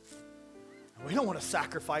 And we don't want to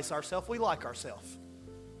sacrifice ourselves. We like ourselves.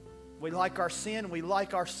 We like our sin. We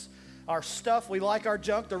like our stuff. We like our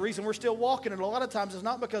junk. The reason we're still walking, and a lot of times is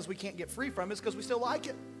not because we can't get free from it. It's because we still like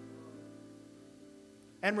it.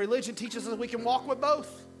 And religion teaches us we can walk with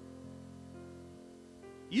both.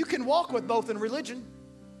 You can walk with both in religion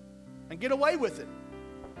and get away with it.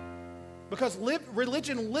 Because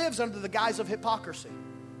religion lives under the guise of hypocrisy.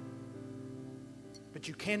 But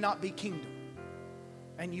you cannot be kingdom.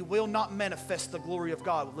 And you will not manifest the glory of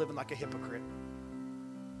God with living like a hypocrite.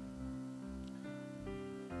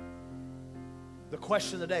 The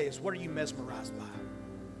question of the day is, what are you mesmerized by?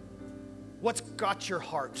 What's got your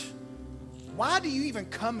heart? Why do you even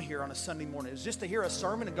come here on a Sunday morning? Is it just to hear a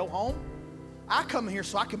sermon and go home? I come here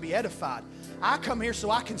so I can be edified. I come here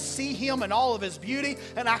so I can see him in all of his beauty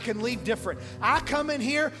and I can leave different. I come in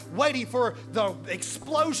here waiting for the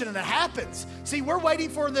explosion and it happens. See, we're waiting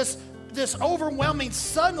for this overwhelming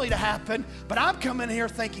suddenly to happen, but I'm coming here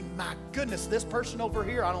thinking, my goodness, this person over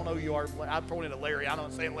here, I don't know who you are. I'm pointing at Larry. I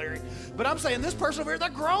don't say Larry. But I'm saying this person over here, they're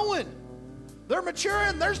growing. They're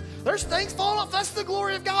maturing. There's things falling off. That's the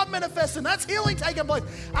glory of God manifesting. That's healing taking place.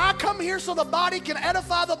 I come here so the body can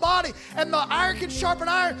edify the body and the iron can sharpen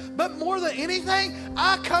iron. But more than anything,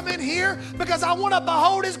 I come in here because I want to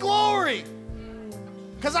behold his glory.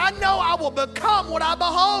 Because I know I will become what I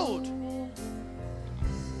behold.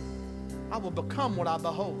 I will become what I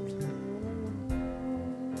behold.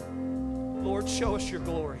 Lord, show us your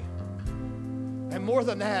glory. And more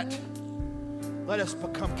than that, let us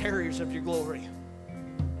become carriers of your glory.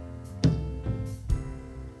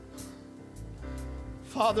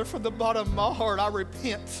 Father, from the bottom of my heart, I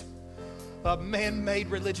repent of man-made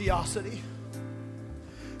religiosity.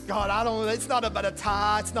 God, it's not about a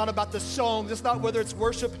tie. It's not about the songs. It's not whether it's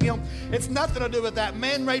worship him. It's nothing to do with that.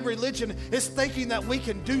 Man-made religion is thinking that we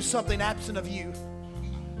can do something absent of you.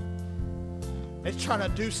 It's trying to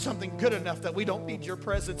do something good enough that we don't need your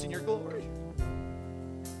presence and your glory.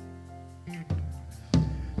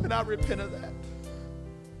 And I repent of that.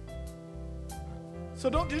 So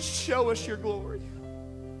don't just show us your glory.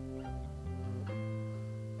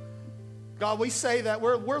 God, we say that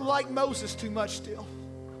we're like Moses too much still.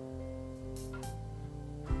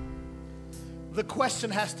 The question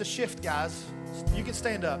has to shift, guys. You can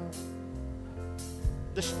stand up.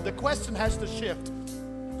 The question has to shift.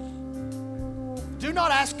 Do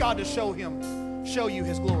not ask God to show you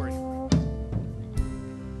his glory.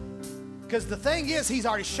 Because the thing is, he's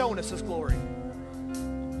already shown us his glory.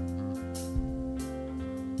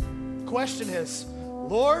 Question is,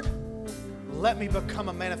 Lord, let me become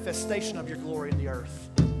a manifestation of your glory in the earth.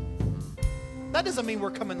 That doesn't mean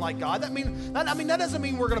we're coming like God. That doesn't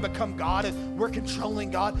mean we're going to become God and we're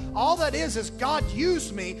controlling God. All that is God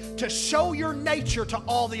used me to show your nature to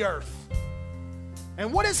all the earth.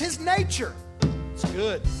 And what is his nature? It's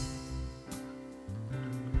good.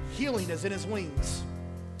 Healing is in his wings.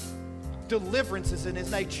 Deliverance is in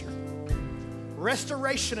his nature.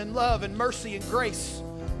 Restoration and love and mercy and grace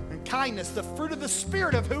and kindness, the fruit of the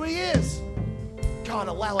Spirit of who he is. God,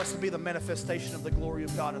 allow us to be the manifestation of the glory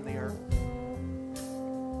of God in the earth.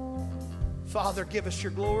 Father, give us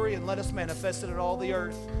your glory and let us manifest it in all the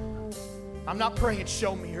earth. I'm not praying,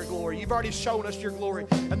 show me your glory. You've already shown us your glory.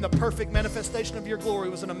 And the perfect manifestation of your glory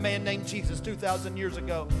was in a man named Jesus 2,000 years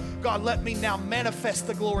ago. God, let me now manifest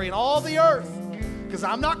the glory in all the earth. Because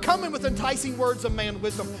I'm not coming with enticing words of man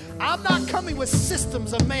wisdom. I'm not coming with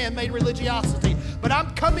systems of man-made religiosity. But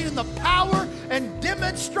I'm coming in the power and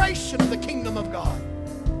demonstration of the kingdom of God.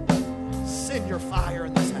 Send your fire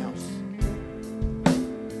in this house.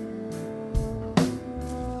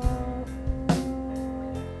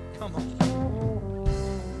 Come on.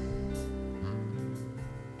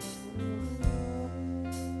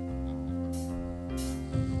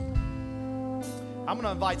 I'm going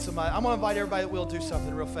to invite somebody. I'm going to invite everybody that will do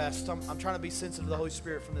something real fast. I'm trying to be sensitive to the Holy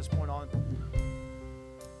Spirit from this point on.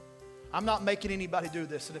 I'm not making anybody do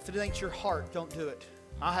this. And if it ain't your heart, don't do it.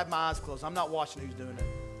 I have my eyes closed. I'm not watching who's doing it.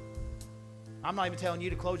 I'm not even telling you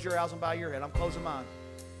to close your eyes and bow your head. I'm closing mine.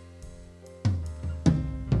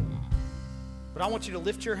 But I want you to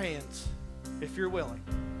lift your hands if you're willing.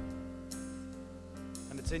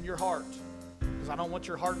 And it's in your heart. Because I don't want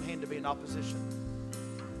your heart and hand to be in opposition.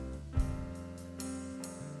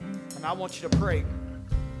 And I want you to pray,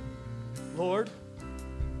 Lord,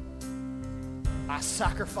 I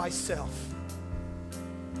sacrifice self.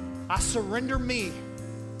 I surrender me.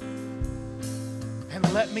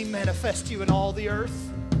 And let me manifest you in all the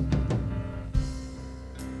earth.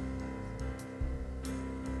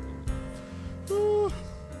 Ooh.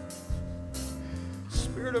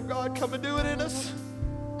 Spirit of God, come and do it in us.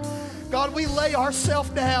 God, we lay ourselves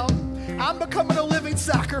down. I'm becoming a living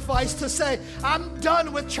sacrifice to say, I'm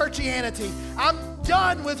done with churchianity. I'm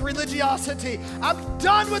done with religiosity. I'm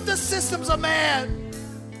done with the systems of man.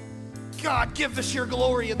 God, give us your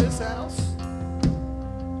glory in this house.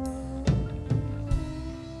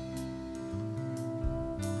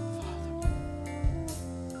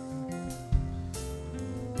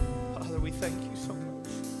 Father, we thank you so much.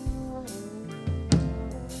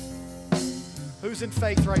 Who's in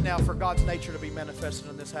faith right now for God's nature to be manifested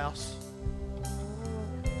in this house?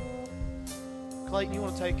 Clayton, you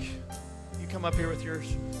want to you come up here with your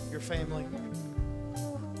family.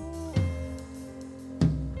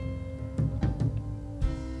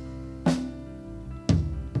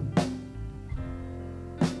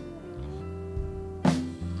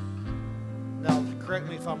 Now, correct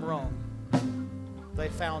me if I'm wrong. They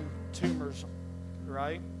found tumors,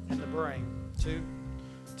 right, in the brain.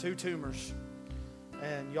 Two tumors.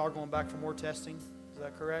 And y'all are going back for more testing. Is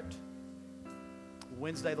that correct?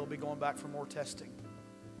 Wednesday, they'll be going back for more testing.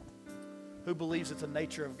 Who believes it's the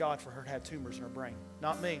nature of God for her to have tumors in her brain?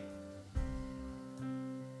 Not me.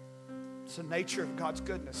 It's the nature of God's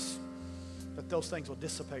goodness that those things will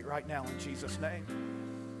dissipate right now in Jesus' name.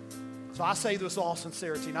 So I say this with all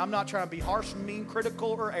sincerity, and I'm not trying to be harsh, mean,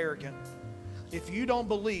 critical, or arrogant. If you don't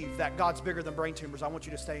believe that God's bigger than brain tumors, I want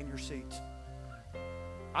you to stay in your seats.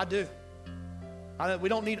 I do. We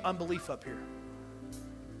don't need unbelief up here.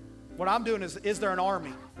 What I'm doing is there an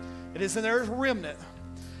army? There's a remnant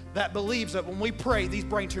that believes that when we pray, these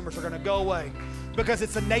brain tumors are going to go away because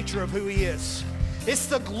it's the nature of who he is. It's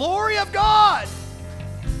the glory of God.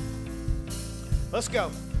 Let's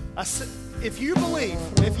go. If you believe,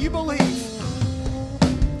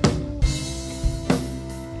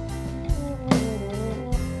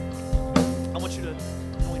 I want you to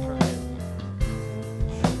point her head.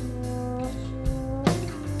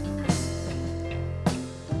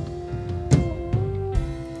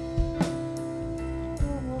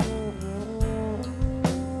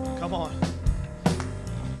 Come on.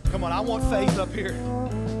 Come on, I want faith up here.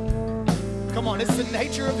 Come on, it's the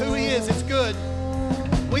nature of who he is. It's good.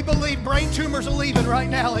 We believe brain tumors are leaving right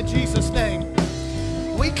now in Jesus' name.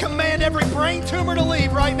 We command every brain tumor to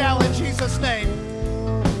leave right now in Jesus' name.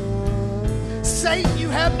 Satan, you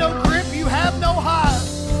have no grip, you have no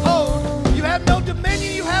hold, you have no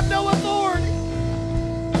dominion, you have no authority.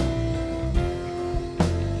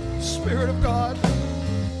 Spirit of God,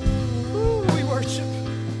 ooh, we worship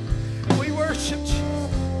Jesus.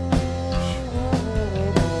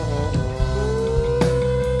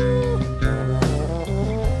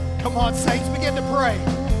 Come on, saints, begin to pray.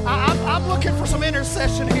 I'm looking for some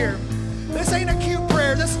intercession here. This ain't a cute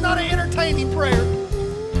prayer. This is not an entertaining prayer.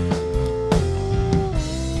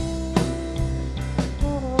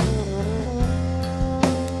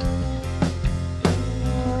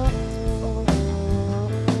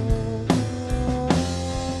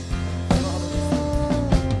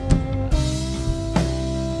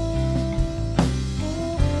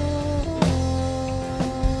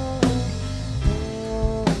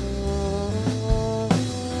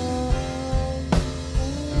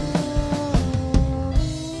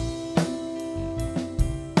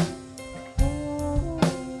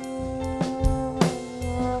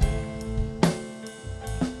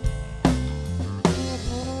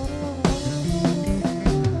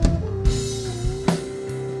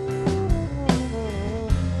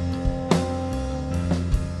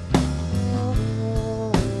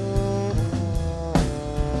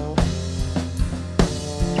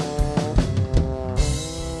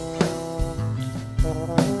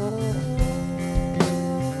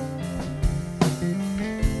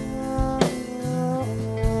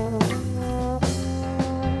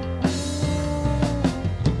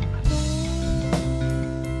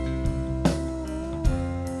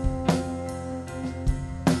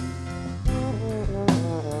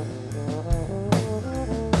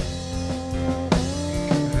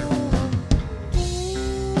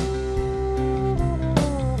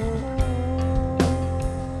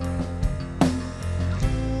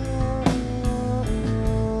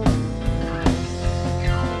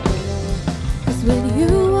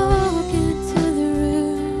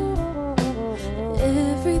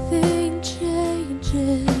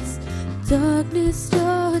 Darkness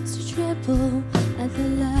starts to tremble at the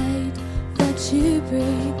light that you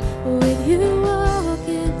bring. When you walk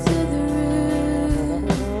into the room,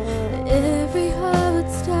 every heart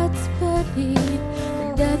starts burning.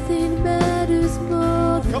 Nothing matters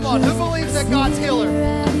more than Come on, who believes that God's healer?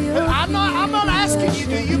 I'm not asking you,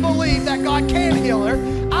 do you believe that God can heal her?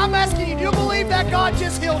 I'm asking you, do you believe that God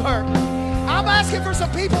just healed her? I'm asking for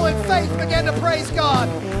some people in faith begin to praise God.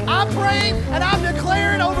 I'm praying and I'm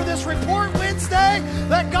declaring over this Report Wednesday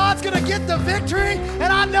that God's going to get the victory.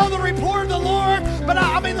 And I know the report of the Lord, but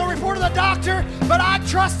the report of the doctor, but I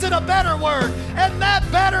trust in a better word. And that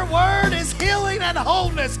better word is healing and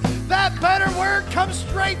wholeness. That better word comes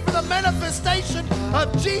straight from the manifestation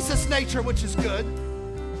of Jesus' nature, which is good.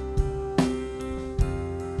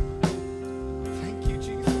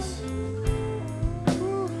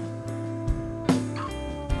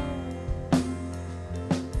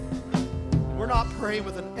 Praying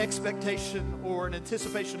with an expectation or an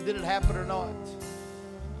anticipation, did it happen or not?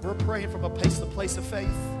 We're praying from a place of faith.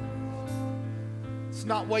 It's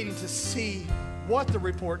not waiting to see what the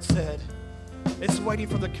report said. It's waiting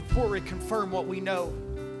for the report to confirm what we know.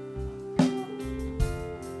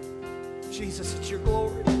 Jesus, it's your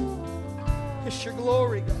glory. It's your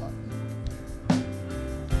glory, God.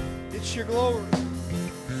 It's your glory.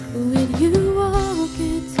 When you walk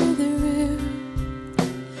into the room,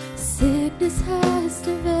 sickness has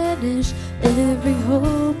to vanish. Every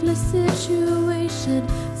hopeless situation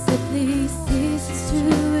simply ceases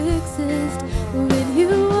to exist. When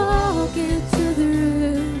you walk into the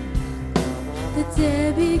room, the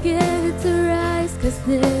dead begin to rise, 'cause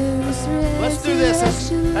there is resurrection. Let's do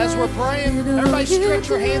this as we're praying. Everybody stretch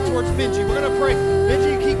your hand towards Benji. We're going to pray.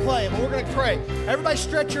 Benji, you keep playing, but we're going to pray. Everybody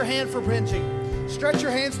stretch your hand for Benji. Stretch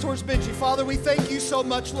your hands towards Benji. Father, we thank you so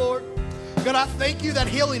much, Lord. God, I thank you that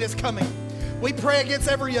healing is coming. We pray against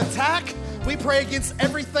every attack. We pray against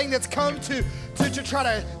everything that's come to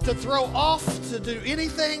try to throw off, to do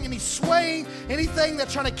anything, any swaying, anything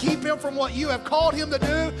that's trying to keep him from what you have called him to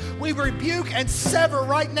do. We rebuke and sever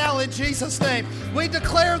right now in Jesus' name. We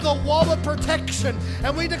declare the wall of protection,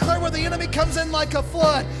 and we declare where the enemy comes in like a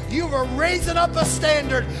flood, you are raising up a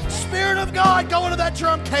standard. Spirit of God, go into that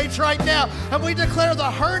drum cage right now, and we declare the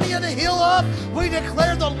hernia to heal up. We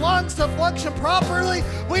declare the lungs to function properly.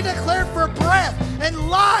 We declare for breath and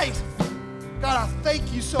life. God, I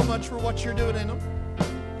thank you so much for what you're doing in them.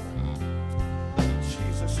 In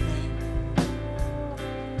Jesus' name.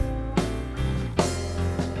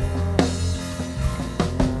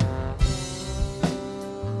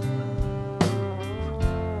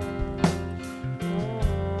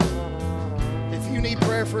 need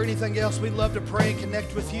prayer for anything else, we'd love to pray and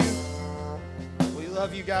connect with you. We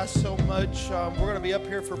love you guys so much. We're going to be up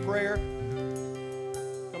here for prayer.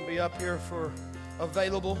 Going to be up here for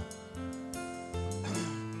available.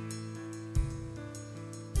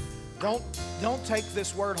 Don't take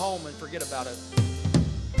this word home and forget about it.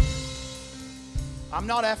 I'm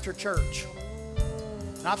not after church.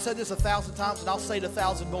 And I've said this 1,000 times, and I'll say it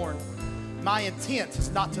 1,000 more. My intent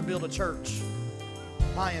is not to build a church.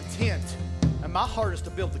 My intent and my heart is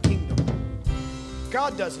to build the kingdom.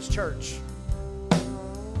 God does His church.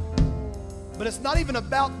 But it's not even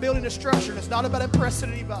about building a structure, and it's not about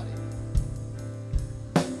impressing anybody.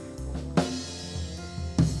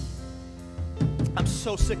 I'm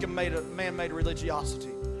so sick of man-made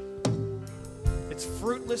religiosity. It's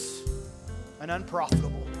fruitless and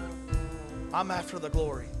unprofitable. I'm after the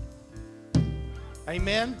glory.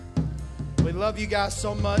 Amen. We love you guys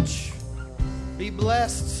so much. Be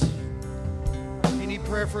blessed. If you need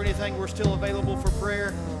prayer for anything, we're still available for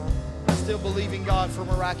prayer. Still believing God for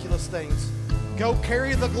miraculous things. Go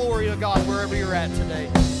carry the glory of God wherever you're at today.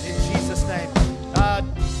 In Jesus' name.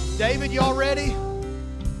 David, y'all ready?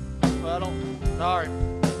 Well, I don't. All right.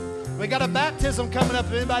 We got a baptism coming up.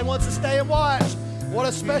 If anybody wants to stay and watch, what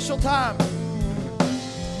a special time.